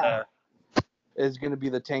idea. is going to be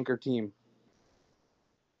the tanker team.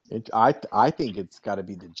 I think it's got to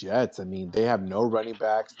be the Jets. I mean, they have no running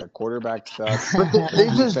backs. Their quarterback sucks. But they just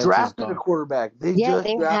Defense is drafted a gone. quarterback. They Yeah, just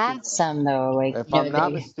they drafted have one. some though. Like, If I'm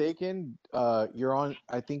not mistaken, you're on.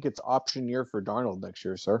 I think it's option year for Darnold next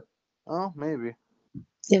year, sir. Oh, maybe.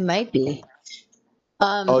 it might be.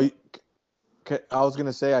 I was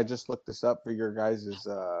gonna say I just looked this up for your guys'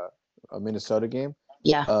 a Minnesota game.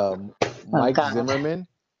 Yeah. Mike God. Zimmerman.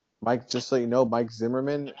 Mike, just so you know, Mike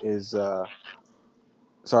Zimmerman is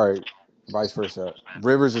sorry, vice versa.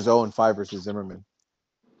 Rivers is 0-5 versus Zimmerman.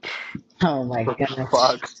 Oh my goodness.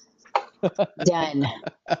 Fuck. Done.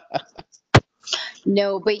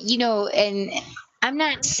 No, but and I'm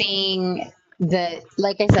not saying that.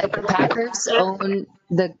 Like I said, the Packers own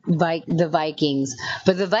the Vikings,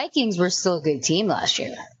 but the Vikings were still a good team last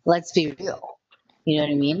year. Let's be real. You know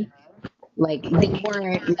what I mean? Like, they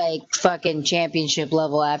weren't like fucking championship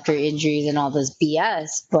level after injuries and all this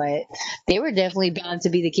BS, but they were definitely bound to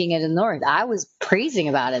be the king of the North. I was praising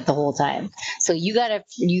about it the whole time. So you gotta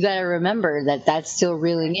remember that that's still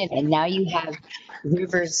reeling in, and now you have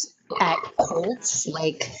Rivers at Colts.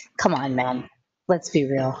 Like, come on, man. Let's be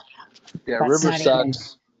real. Yeah, That's Rivers not even.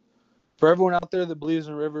 sucks. For everyone out there that believes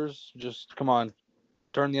in Rivers, just come on.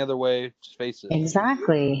 Turn the other way. Just face it.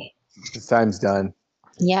 Exactly. His time's done.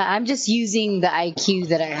 Yeah, I'm just using the IQ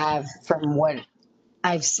that I have from what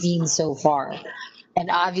I've seen so far. And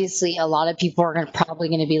obviously, a lot of people are probably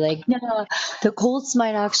going to be like, no, the Colts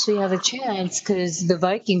might actually have a chance because the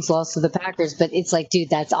Vikings lost to the Packers. But it's like, dude,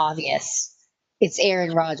 that's obvious. It's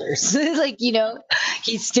Aaron Rodgers. Like,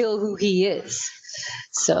 he's still who he is.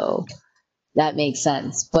 So that makes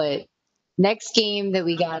sense. But next game that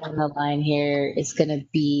we got on the line here is going to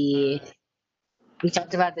be. We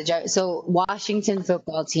talked about so Washington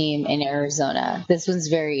football team in Arizona. This one's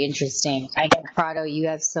very interesting. I know, Prado, you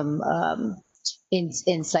have some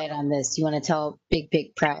insight on this. You want to tell Big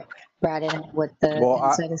Braden what the Well,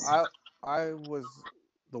 insight is? I was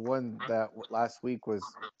the one that last week was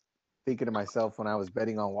thinking to myself when I was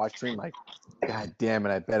betting on Washington, like, God damn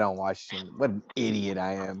it, I bet on Washington. What an idiot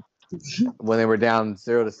I am. When they were down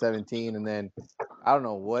 0-17, and then I don't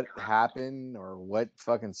know what happened or what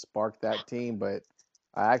fucking sparked that team, but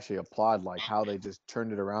I actually applaud like how they just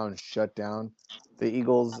turned it around and shut down the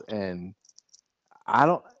Eagles. And I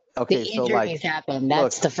don't. Okay, The so like, injuries happen.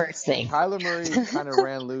 That's look, the first thing. Kyler Murray kind of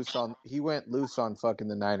went loose on fucking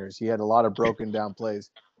the Niners. He had a lot of broken down plays.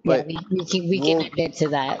 Yeah, But we can admit to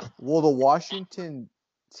that. will the Washington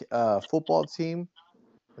football team?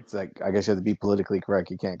 It's like, I guess you have to be politically correct.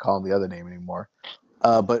 You can't call them the other name anymore.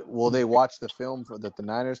 But will they watch the film that the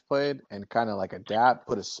Niners played and kind of like adapt,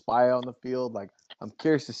 put a spy on the field? Like, I'm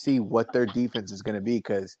curious to see what their defense is going to be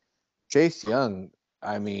because Chase Young,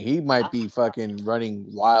 I mean, he might be fucking running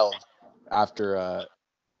wild after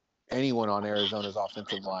anyone on Arizona's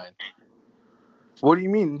offensive line. What do you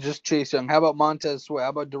mean, just Chase Young? How about Montez Sweat? How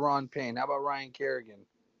about Deron Payne? How about Ryan Kerrigan?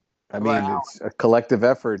 I mean, it's a collective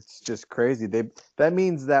effort. It's just crazy. That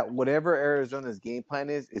means that whatever Arizona's game plan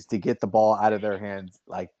is to get the ball out of their hands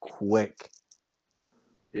like quick.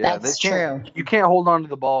 Yeah, That's true. You can't hold on to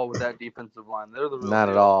the ball with that defensive line. They're the real Not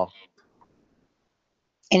deal. at all.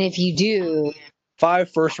 And if you do,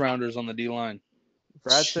 5 first-rounders on the D-line.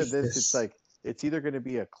 Brad said this. It's Jesus. like it's either going to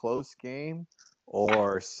be a close game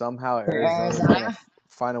or somehow For Arizona's going to Arizona?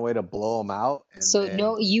 find a way to blow them out. And So then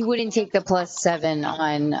no, you wouldn't take the +7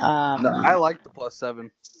 on. No, I like the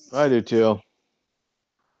 +7. I do too.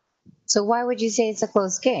 So why would you say it's a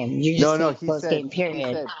close game? You're just saying He close said game,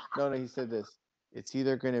 period. he said this. It's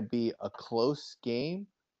either going to be a close game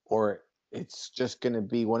or it's just going to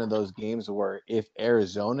be one of those games where if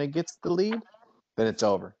Arizona gets the lead, then it's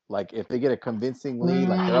over. Like if they get a convincing lead,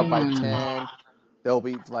 like they're up by 10, they'll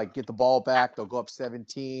be like get the ball back, they'll go up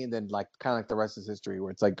 17, then like kind of like the rest is history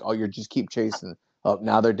where it's like, oh, you just keep chasing. Oh,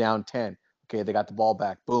 now they're down 10. Okay, they got the ball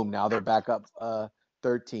back. Boom, now they're back up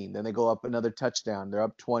 13. Then they go up another touchdown. They're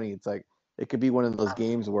up 20. It's like it could be one of those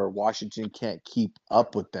games where Washington can't keep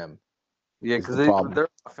up with them. Yeah, is the because problem. their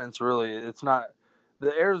offense really, it's not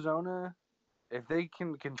the Arizona. If they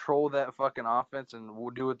can control that fucking offense and will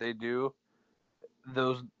do what they do,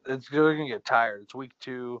 they're gonna get tired. It's week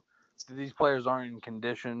 2. These players aren't in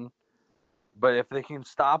condition. But if they can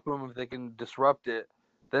stop them, if they can disrupt it,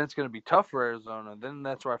 then it's going to be tough for Arizona. Then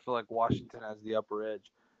that's where I feel like Washington has the upper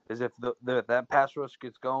edge. Is if that pass rush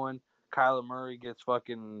gets going, Kyler Murray gets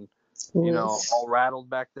fucking, all rattled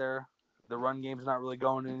back there. The run game's not really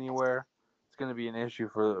going anywhere. It's going to be an issue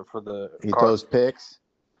for the. He throws picks.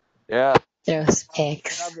 Yeah, Those he's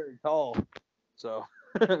picks. not very tall, so.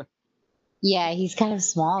 Yeah, he's kind of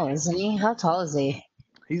small, isn't he? How tall is he?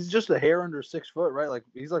 He's just a hair under 6 foot, right? Like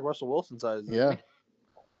he's like Russell Wilson size. Yeah.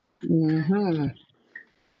 Mm-hmm.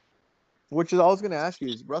 Which is I was going to ask you,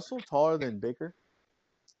 is Russell taller than Baker?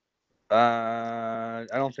 I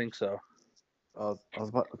don't think so. I was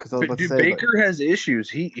about to say, Baker has issues.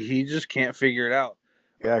 He just can't figure it out.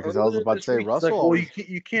 Yeah, because I was Earlier about to this say week, Russell. Like, well,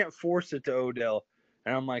 you can't force it to Odell,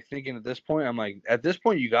 and I'm like thinking at this point, at this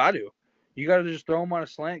point you got to just throw him on a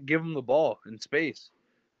slant, give him the ball in space,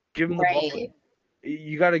 give him the ball.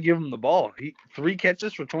 You got to give him the ball. 3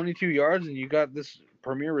 catches for 22 yards, and you got this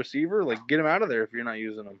premier receiver. Like, get him out of there if you're not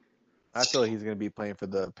using him. I feel like he's going to be playing for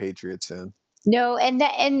the Patriots soon. No, and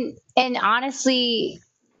honestly,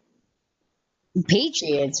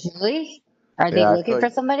 Patriots really? Are they looking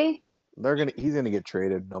for somebody? He's gonna get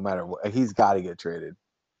traded no matter what. He's got to get traded.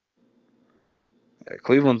 Yeah,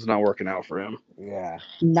 Cleveland's not working out for him. Yeah,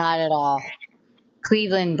 not at all.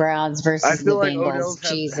 Cleveland Browns versus I feel the like Bengals. Odell's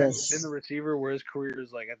Jesus, has been the receiver where his career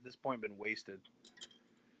is like at this point been wasted.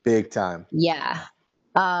 Big time. Yeah.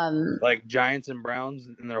 Like Giants and Browns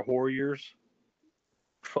in their horror years.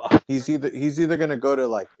 Fuck. He's either gonna go to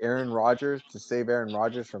like Aaron Rodgers to save Aaron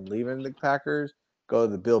Rodgers from leaving the Packers, go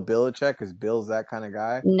to the Bill Belichick because Bill's that kind of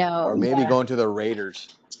guy. No. Or maybe going to the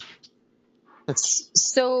Raiders.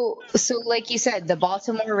 So like you said, the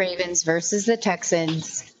Baltimore Ravens versus the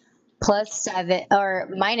Texans, +7 or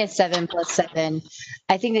 -7 +7.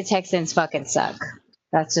 I think the Texans fucking suck.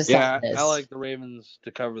 That's just how it is. I like the Ravens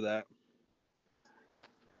to cover that.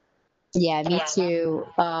 Yeah, me too.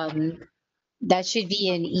 That should be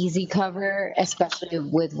an easy cover, especially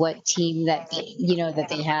with what team that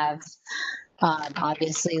they have.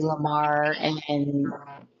 Obviously Lamar and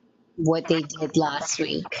what they did last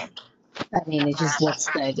week. I mean, it just looks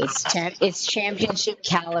good. It's championship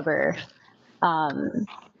caliber, and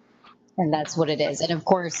that's what it is. And of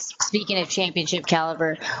course, speaking of championship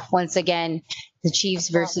caliber, once again, the Chiefs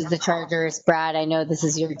versus the Chargers. Brad, I know this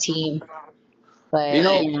is your team, but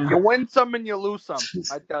you win some and you lose some.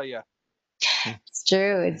 I tell you, it's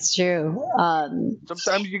true. It's true.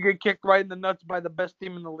 Sometimes you get kicked right in the nuts by the best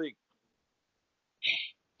team in the league.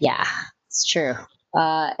 Yeah, it's true.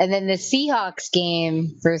 And then the Seahawks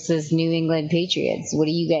game versus New England Patriots. What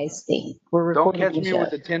do you guys think? We're Don't recording catch me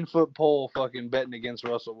with the 10-foot pole fucking betting against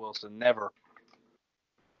Russell Wilson. Never.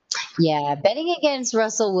 Yeah, betting against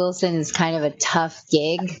Russell Wilson is kind of a tough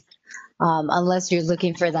gig, unless you're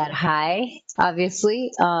looking for that high,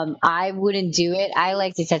 obviously. I wouldn't do it. I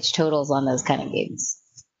like to touch totals on those kind of games.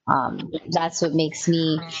 That's what makes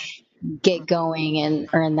me get going and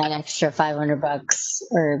earn that extra $500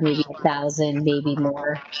 or maybe 1,000, maybe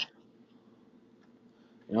more.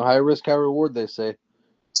 high risk, high reward. They say.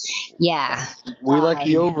 Yeah. We like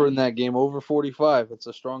the over in that game, over 45. It's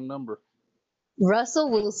a strong number. Russell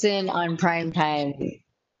Wilson on prime time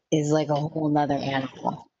is like a whole nother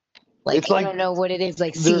animal. Like, It's I like don't know what it is.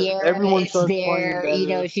 Like Sierra everyone is starts playing there,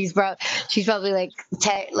 better. she's probably like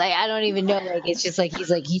like I don't even know. Like it's just like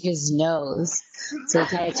he just knows, so it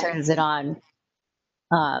kind of turns it on.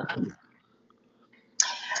 Um,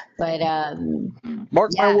 but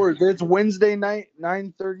Mark my yeah, words, it's Wednesday night,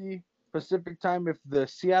 9:30 Pacific time. If the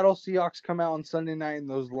Seattle Seahawks come out on Sunday night in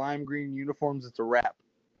those lime green uniforms, it's a wrap.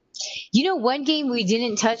 one game we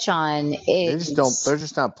didn't touch on They just don't. is They're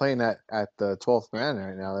just not playing at the 12th man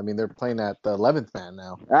right now. I mean, they're playing at the 11th man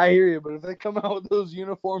now. I hear you, but if they come out with those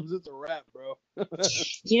uniforms, it's a wrap, bro.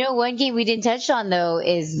 one game we didn't touch on though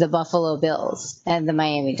is the Buffalo Bills and the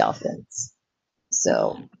Miami Dolphins.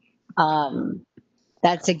 So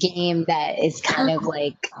that's a game that is kind of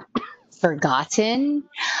like forgotten.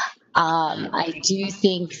 I do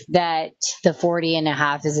think that the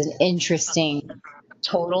 40.5 is an interesting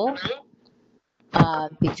total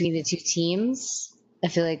between the two teams. I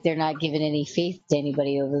feel like they're not giving any faith to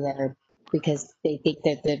anybody over there because they think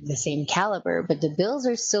that they're the same caliber, but the Bills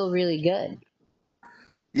are still really good.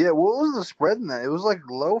 Yeah, what was the spread in that? It was like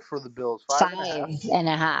low for the Bills, 5.5.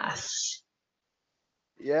 5.5.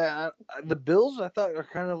 Yeah, the Bills I thought are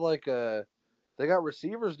kind of like they got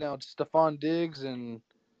receivers now. It's Stephon Diggs and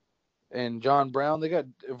John Brown. They got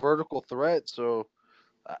a vertical threat, so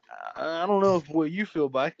I don't know what you feel,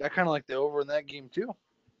 but I kind of like the over in that game too.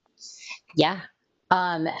 Yeah.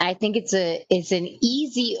 I think it's an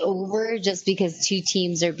easy over just because two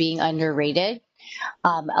teams are being underrated.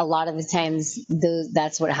 A lot of the times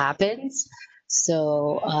that's what happens.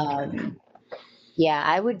 So yeah,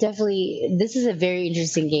 I would definitely. This is a very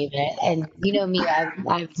interesting game, and you know me,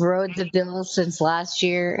 I've rode the Bills since last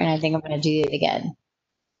year, and I think I'm going to do it again.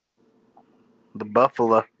 The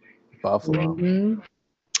Buffalo. Buffalo.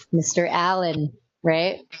 Mr. Allen,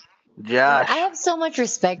 right? I Josh. have so much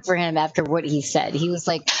respect for him after what he said. He was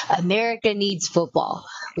like, America needs football.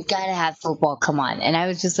 We got to have football. Come on. And I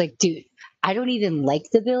was just like, dude, I don't even like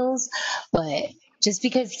the Bills, but just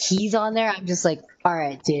because he's on there, I'm just like, all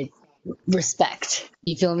right, dude, respect.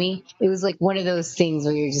 You feel me? It was like one of those things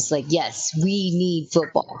where you're just like, yes, we need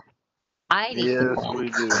football. I need Yes, football. we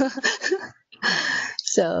do.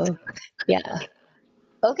 So, yeah.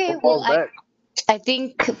 Okay, well, Football's back. I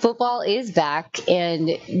think football is back, and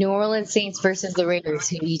New Orleans Saints versus the Raiders.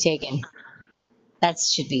 Who are you taking? That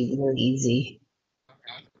should be really easy.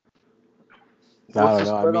 I What's don't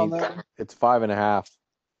the know. I spread on mean, that? it's 5.5.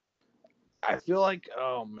 I feel like,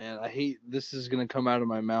 oh man, I hate this is gonna come out of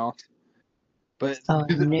my mouth. But Oh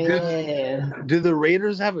do no! the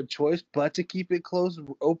Raiders have a choice but to keep it close,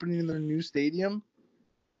 opening their new stadium?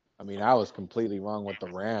 I mean, I was completely wrong with the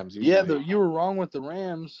Rams. Yeah, Usually, you were wrong with the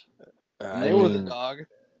Rams, and I they were the mean, dog.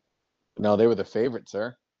 no, they were the favorite,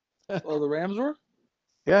 sir. Oh, the Rams were?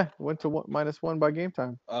 Yeah, went to -1 by game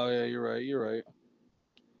time. Oh yeah, you're right. You're right.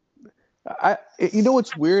 You know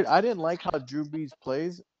what's weird? I didn't like how Drew Brees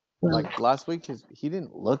plays. Like last week, he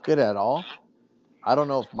didn't look good at all. I don't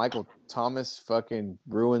know if Michael Thomas fucking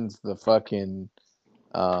ruins the fucking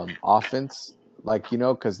offense, like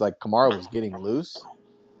because like Kamara was getting loose.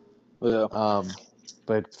 Yeah.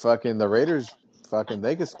 But fucking the Raiders, fucking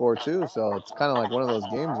they could score too. So it's kind of like one of those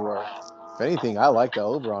games where, if anything, I like the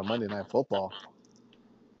over on Monday Night Football.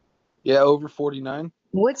 Yeah, over 49.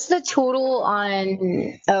 What's the total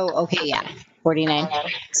on? Oh, okay, yeah, 49.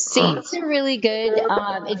 Saints are really good.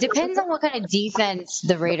 It depends on what kind of defense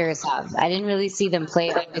the Raiders have. I didn't really see them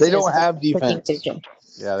play. I was They don't just have looking through defense. them.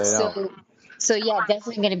 Yeah, they don't. So yeah,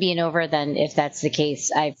 definitely going to be an over then if that's the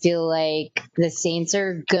case. I feel like the Saints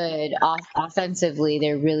are good offensively.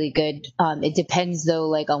 They're really good. It depends though,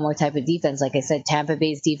 like on what type of defense. Like I said, Tampa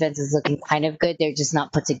Bay's defense is looking kind of good. They're just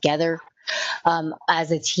not put together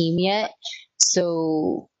as a team yet.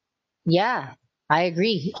 So yeah, I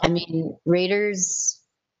agree. I mean, Raiders,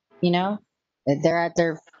 they're at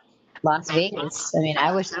their Las Vegas. I mean,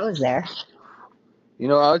 I wish I was there.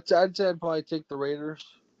 I'd say I'd probably take the Raiders,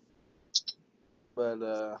 but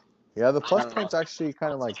Yeah, the I plus don't know. points actually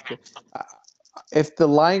kind of like if the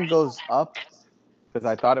line goes up, because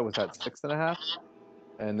I thought it was at 6.5,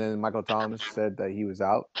 and then Michael Thomas said that he was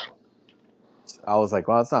out. I was like,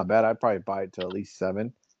 well, that's not bad. I'd probably buy it to at least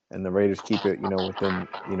 7, and the Raiders keep it, within,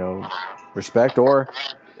 respect. Or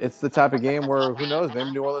it's the type of game where who knows,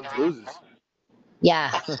 maybe New Orleans loses.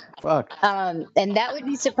 Yeah. Fuck. And that would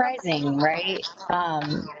be surprising, right?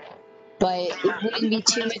 But it wouldn't be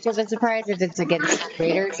too much of a surprise if it's against the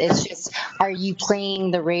Raiders. It's just, are you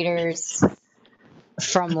playing the Raiders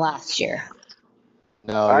from last year?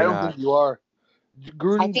 No, I you're don't not. think you are. I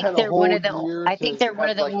Gruden's think had a they're one whole of the year I to think they're one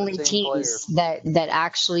of have the like the only same player. teams that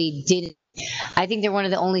actually didn't. I think they're one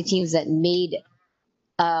of the only teams that made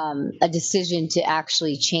a decision to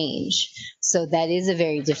actually change. So that is a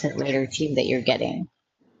very different Raider team that you're getting.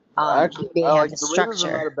 Actually, They I have like the the Raiders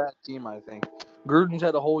are not structure. a bad team. I think Gruden's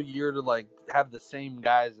had a whole year to like have the same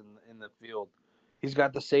guys in the field. He's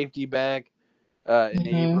got the safety back in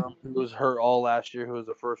Hmm. Abram, who was hurt all last year, who was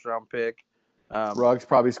a first round pick. Ruggs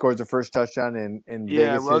probably scores the first touchdown in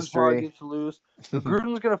Yeah, Vegas Ruggs probably history. gets loose. But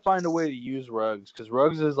Gruden's gonna find a way to use Ruggs because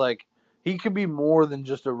Ruggs is like he could be more than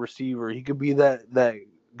just a receiver. He could be that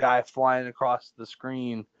guy flying across the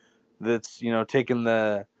screen that's taking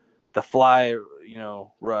the fly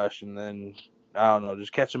rush and then I don't know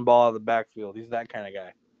just catching ball out of the backfield. He's that kind of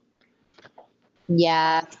guy.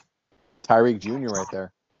 Yeah, Tyreek Jr. right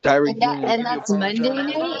there. Tyreek and that Jr. and Maybe a that's prime Monday time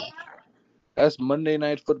game. night. That's Monday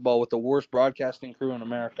Night Football with the worst broadcasting crew in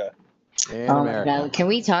America. In Oh my America. God, can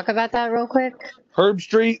we talk about that real quick? Herb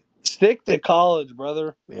Street, stick to college,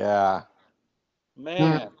 brother. Yeah.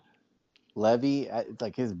 Man, Levy,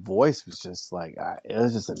 like his voice was just like it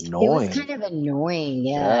was just It was annoying. kind of annoying.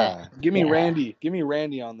 Yeah, Yeah. give me yeah. Randy. Give me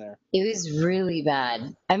Randy on there. It was really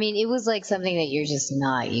bad. I mean, it was like something that you're just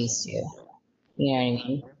not used to. You know what I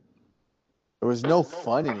mean? There was no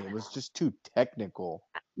fun in it. It was just too technical.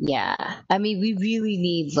 Yeah. I mean, we really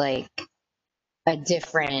need like a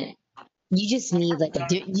different. You just need like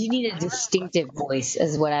you need a distinctive voice,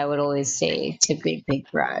 is what I would always say to Big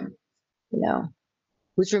Brad. You know.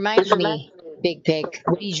 Which reminds me, Big Pig,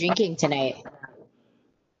 what are you drinking tonight?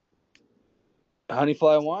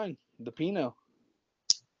 Honeyfly wine, the Pinot.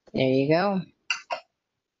 There you go.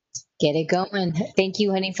 Get it going. Thank you,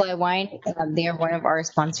 Honeyfly Wine. They are one of our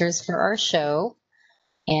sponsors for our show.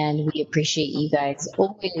 And we appreciate you guys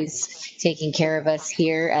always taking care of us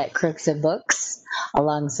here at Crooks and Books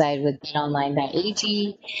alongside with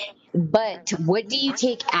BetOnline.ag. But what do you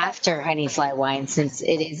take after Honeyfly Wine since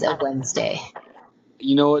it is a Wednesday?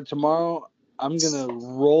 You know what? Tomorrow I'm gonna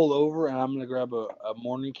roll over and I'm gonna grab a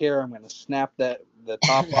morning care. I'm gonna snap the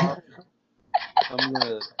top off. I'm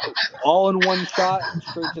gonna all in one shot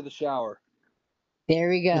straight to the shower. There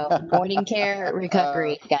we go. Morning Care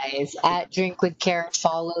Recovery, guys. At Drink with Care,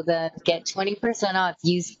 follow them. Get 20% off.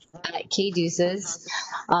 Use at K Deuces.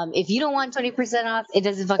 If you don't want 20% off, it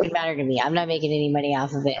doesn't fucking matter to me. I'm not making any money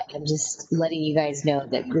off of it. I'm just letting you guys know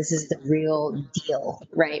that this is the real deal,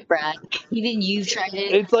 right, Brad? Even you've tried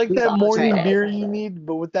it. It's like We've that all tried morning it. beer you need,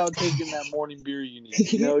 but without taking that morning beer you need.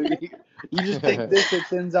 You just take this, it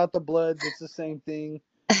thins out the blood. It's the same thing.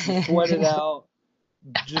 You sweat it out.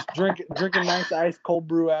 Just drink a nice ice cold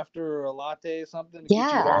brew after or a latte or something to get you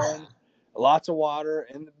Yeah. going. Lots of water,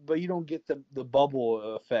 but you don't get the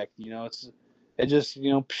bubble effect. It just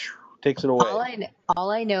takes it away. All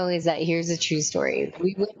I know is that here's a true story.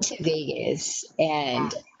 We went to Vegas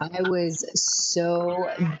and I was so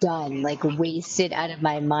done, like wasted out of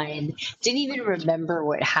my mind. Didn't even remember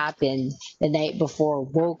what happened the night before.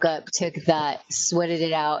 Woke up, took that, sweated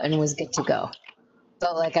it out, and was good to go.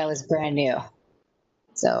 Felt like I was brand new.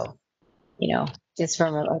 So, just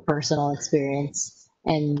from a personal experience.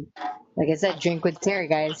 And like I said, drink with Terry,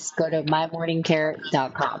 guys. Go to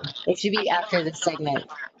mymorningcare.com. It should be after this segment.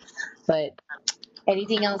 But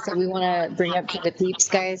anything else that we want to bring up to the peeps,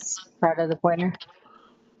 guys? Proud of the pointer.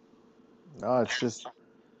 No, it's just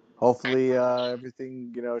hopefully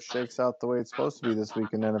everything shakes out the way it's supposed to be this week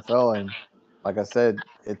in NFL. And like I said,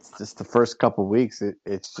 it's just the first couple weeks.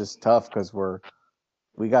 It's just tough because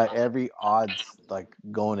we got every odds like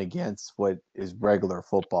going against what is regular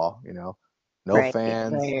football. No Right,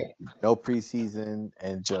 fans, right. no preseason,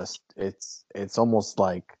 and just it's almost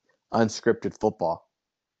like unscripted football.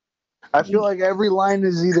 I feel like every line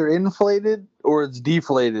is either inflated or it's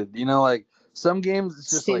deflated. Like some games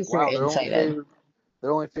it's just like Super wow inflated.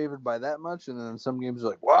 they're only favored by that much, and then some games are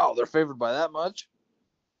like wow they're favored by that much.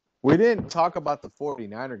 We didn't talk about the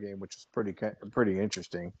 49er game, which is pretty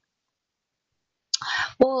interesting.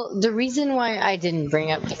 Well, the reason why I didn't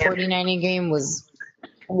bring up the 49er game was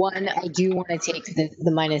one, I do want to take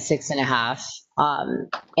the minus 6.5. And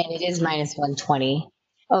it is minus 120.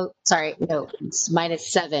 Oh, sorry. No, it's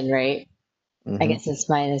minus 7, right? I Mm-hmm. guess it's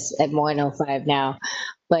minus at 105 now.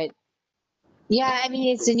 But yeah, I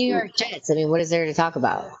mean, it's the New York Jets. I mean, what is there to talk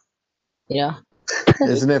about? You know?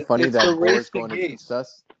 Isn't it funny It's the that race Boar's to going against Gase.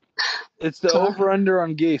 us? It's the Huh? over under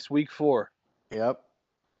on Gase week 4. Yep.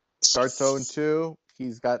 Starts 0-2.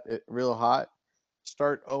 He's got it real hot.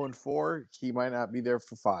 Start 0-4. He might not be there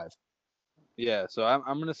for 5. Yeah, so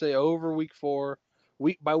I'm gonna say over week 4.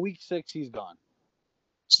 By week 6 he's gone.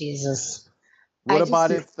 Jesus. What I about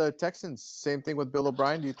just if the Texans, same thing with Bill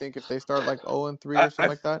O'Brien? Do you think if they start like 0-3 I, or something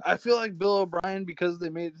like that? I feel like Bill O'Brien, because they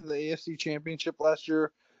made it to the AFC Championship last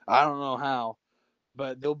year, I don't know how,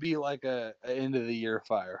 but they'll be like a end of the year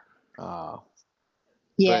fire. Oh,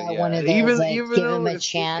 But yeah, one yeah, of those like even give him though a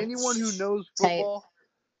if anyone who chance knows type. football,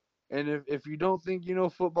 and if you don't think you know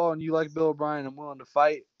football and you like Bill O'Brien, I'm willing to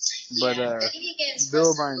fight. But Bill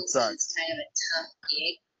O'Brien sucks.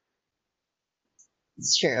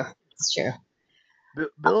 It's true. It's true.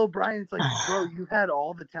 Bill O'Brien's like, bro, you've had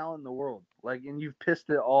all the talent in the world, like, and you've pissed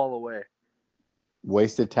it all away.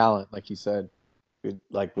 wasted talent, like you said.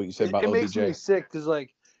 Like what you said about It makes me OBJ. sick because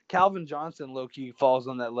like Calvin Johnson, low key falls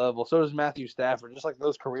on that level. So does Matthew Stafford. Just like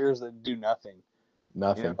those careers that do nothing. You know,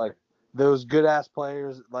 Nothing. like those good ass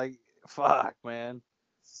players. Like fuck, man.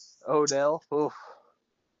 Odell, oof.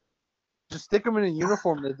 Just stick him in a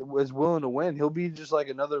uniform that is willing to win. He'll be just like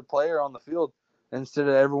another player on the field instead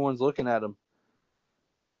of everyone's looking at him.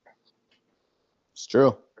 It's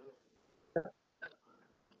true.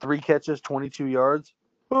 3 catches, 22 yards.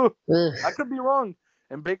 Ooh, Ugh. I could be wrong.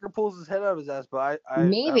 And Baker pulls his head out of his ass, but I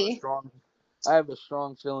Maybe have a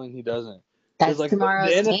strong feeling he doesn't. Because that's like the tomorrow's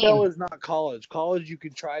NFL game. is not college. College you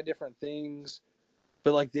can try different things,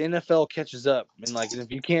 but like the NFL catches up, and like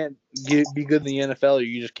if you can't be good in the NFL,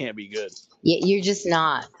 you just can't be good. You're just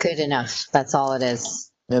not good enough. That's all it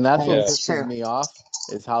is. And that's And what Yeah. it's pisses true. me off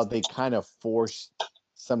is how they kind of force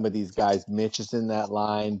some of these guys. Mitch is in that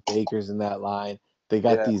line, Baker's in that line. They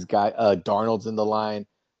got Yeah. these guys, Darnold's in the line,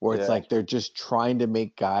 where it's Yeah. like they're just trying to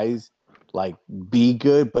make guys like be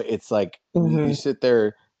good, but it's like you sit there,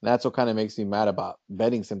 and that's what kind of makes me mad about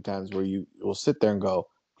betting sometimes, where you will sit there and go,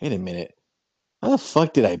 wait a minute, how the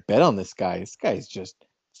fuck did I bet on this guy? This guy's just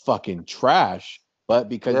fucking trash. But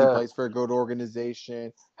because he Yeah. plays for a good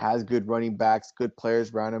organization, has good running backs, good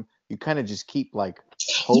players around him, you kind of just keep like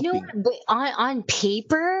You know hoping. what? But on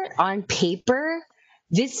paper,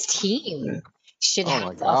 this team should Oh have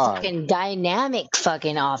my a god. fucking dynamic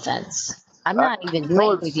fucking offense. I'm I, not even you know playing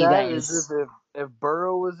what's with you sad is guys. if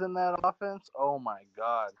Burrow was in that offense, oh my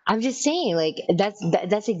god. I'm just saying, like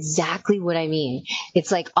that's exactly what I mean.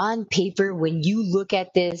 It's like on paper, when you look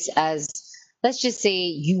at this as, let's just say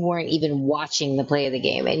you weren't even watching the play of the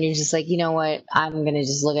game, and you're just like, you know what, I'm gonna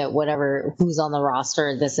just look at whatever who's on the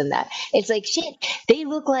roster, this and that. It's like shit. They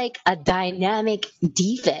look like a dynamic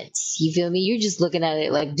defense. You feel me? You're just looking at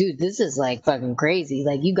it like, dude, this is like fucking crazy.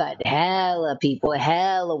 Like you got hella people,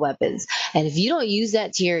 hella weapons, and if you don't use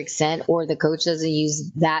that to your extent, or the coach doesn't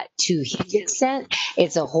use that to his extent,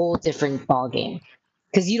 it's a whole different ball game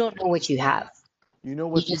because you don't know what you have. You know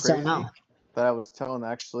You what's just don't know. crazy? That I was telling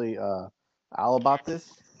actually Al about this.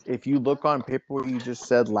 If you look on paper what you just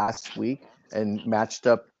said last week and matched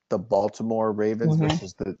up the Baltimore Ravens Mhm.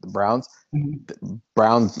 versus the Browns, Mhm. the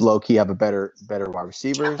Browns low key have a better wide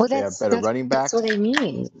receivers. Well, They have better running that's what backs. I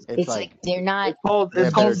mean. It's It's like like they're not they It's have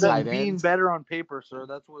better called them tight easy. being ends. better on paper, sir.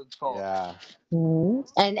 That's what it's called. Yeah.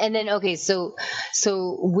 Mhm. And then okay, so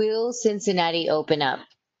will Cincinnati open up?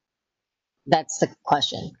 That's the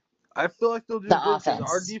question. I feel like they'll do The good because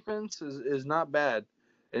our offense. defense is not bad.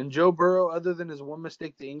 And Joe Burrow, other than his one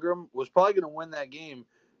mistake to Ingram, was probably going to win that game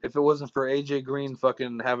if it wasn't for AJ Green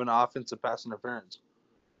fucking having offensive pass interference.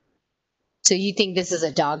 So you think this is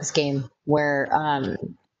a dogs game where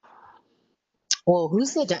well,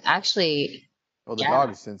 who's actually, Well, the yeah.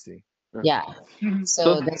 dog is Cincy. Yeah. So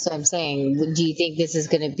So that's what I'm saying. Do you think this is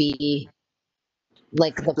going to be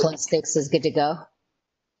like the +6 is good to go?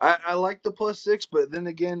 I like the +6, but then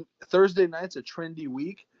again, Thursday night's a trendy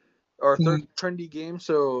week or trendy game.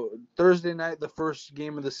 So Thursday night, the first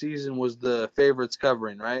game of the season was the favorites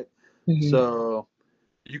covering, right? Mm-hmm. So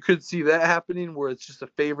you could see that happening where it's just a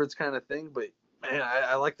favorites kind of thing. But man,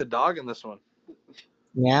 I like the dog in this one.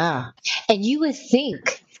 Yeah. And you would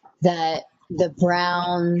think that the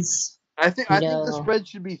Browns, I you think the know, spread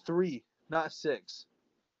should be 3, not 6.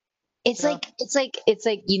 it's Yeah.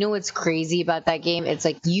 like you know what's crazy about that game? It's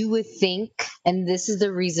like you would think, and this is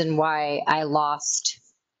the reason why I lost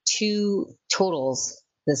 2 totals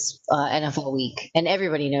this NFL week, and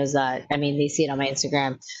everybody knows that. I mean, they see it on my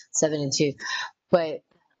Instagram, 7-2. But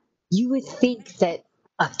you would think that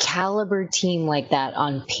a caliber team like that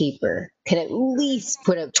on paper could at least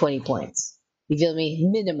put up 20 points. You feel me?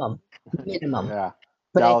 Minimum. Yeah.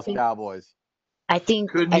 But Dallas Cowboys.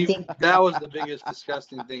 Couldn't I even. think, That was the biggest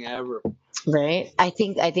disgusting thing ever. right? I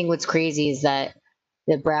think what's crazy is that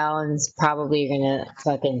the Browns probably are gonna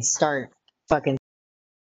fucking start fucking.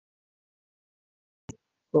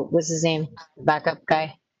 What's his name? Backup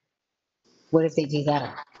guy. What if they do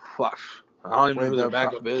that? Fuck. I don't even know Wait, who their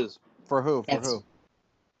backup is. for who? For That's who?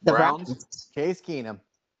 the Browns. Browns. Case Keenum.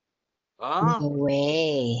 Ah, No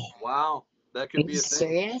way. wow, that Are could you be a thing.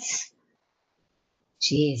 serious?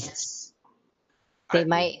 Jesus. They I-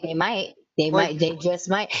 might. They might. They Like- might. They just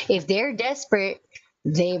might. If they're desperate,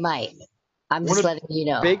 they might. I'm One just of letting you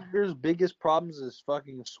know. Baker's biggest problems is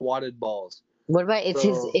fucking swatted balls. What about it's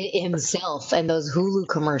So- himself and those Hulu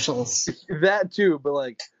commercials? That too, but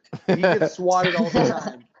like he gets swatted all the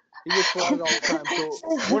time. He gets swatted all the time.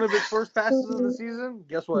 So one of his first passes of the season,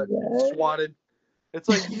 guess what? Swatted. It's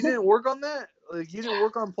like you didn't work on that. Like you didn't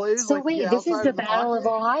work on plays. So like to wait, get this is outside the of the Battle pocket.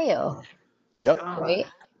 of Ohio, Yep. God. right?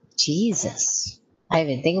 Jesus, I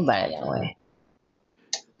didn't think about it that way.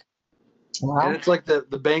 And Well, it's like the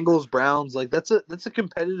Bengals Browns. Like that's a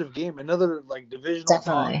competitive game. Another like divisional dog.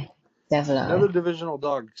 definitely, definitely, Another divisional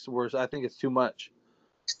dog. Where I think it's too much.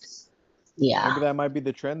 yeah, Maybe that might be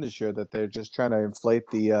the trend this year, that they're just trying to inflate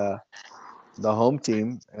the home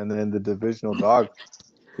team, and then the divisional dog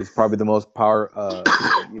is probably the most power,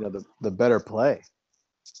 the better play.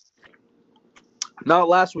 Not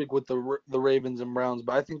last week with the Ravens and Browns,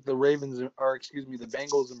 but I think the the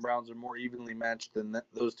Bengals and Browns are more evenly matched than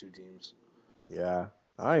those two teams. Yeah,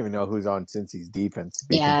 I don't even know who's on Cincy's defense, to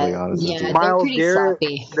be yeah, completely honest with yeah. you. They're Miles pretty Garrett.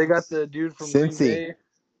 sloppy. They got the dude from Green Cincy. Bay.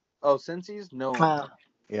 Oh, Cincy's? No.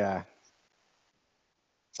 Yeah.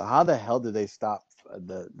 So how the hell did they stop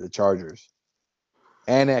the Chargers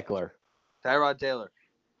and Eckler? Tyrod Taylor.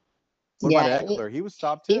 What Yeah, about Eckler? He was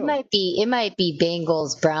stopped it too. might be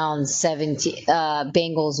Bengals Browns 17.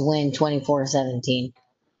 Bengals win 24-17.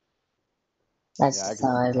 That's Yeah, just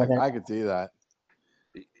how I look at it. I could see that.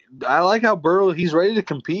 I like how Burrow, he's ready to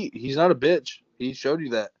compete. He's not a bitch. He showed you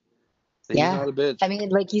that. He's Yeah. not a bitch. I mean,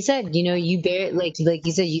 like you said, you bear like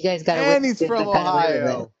you said, you guys got to And he's from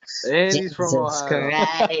Ohio. And he's from Jesus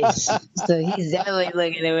Ohio. Christ. So he's definitely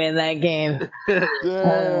looking to win that game.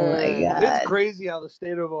 Oh my Dang. It's God. crazy how the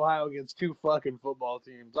state of Ohio gets two fucking football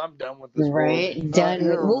teams. I'm done with this world. Right? Done.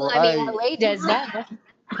 You're Well, I right. mean, LA does now.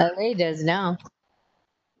 LA does now.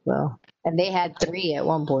 Well, and they had 3 at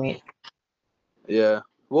one point. Yeah.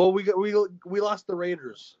 Well, we lost the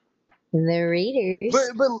Raiders. The Raiders.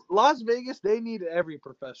 But Las Vegas, they need every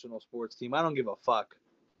professional sports team. I don't give a fuck.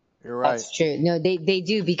 You're right. That's true. No, they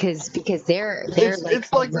do because they're It's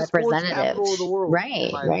like the sports representative. capital of the world. Right,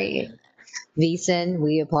 in my right. opinion. VSiN,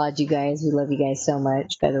 we applaud you guys. We love you guys so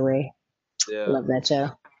much, by the way. Yeah. Love that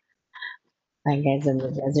show. Nine Guys in the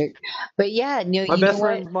Desert. But yeah, no, My you know best what?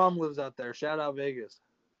 friend's mom lives out there. Shout out Vegas.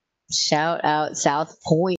 Shout out South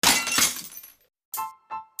Point.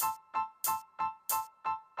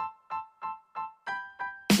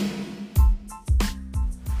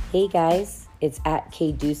 Hey guys, it's at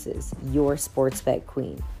K Deuces, your sports bet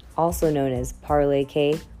queen, also known as Parlay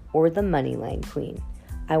K or the Moneyline Queen.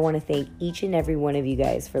 I want to thank each and every one of you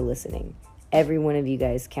guys for listening. Every one of you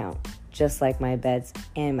guys count, just like my bets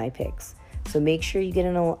and my picks. So make sure you get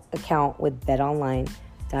an account with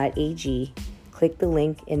betonline.ag. Click the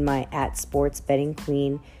link in my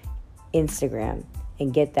 @sportsbettingqueen Instagram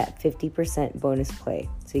and get that 50% bonus play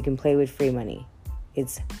so you can play with free money.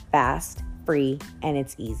 It's fast, free, and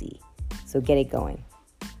it's easy. So get it going.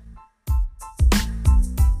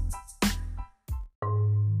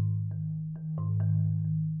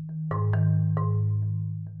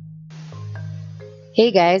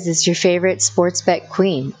 Hey guys, it's your favorite sports bet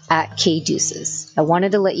queen at K Deuces. I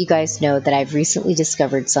wanted to let you guys know that I've recently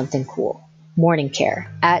discovered something cool. Morning Care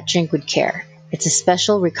at Drink with Care. It's a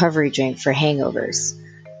special recovery drink for hangovers.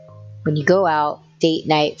 When you go out, date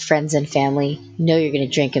night, friends and family, you know you're going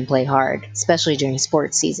to drink and play hard, especially during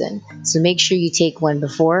sports season. So make sure you take one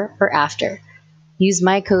before or after. Use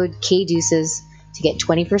my code KDeuces to get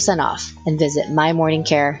 20% off and visit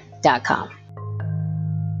mymorningcare.com.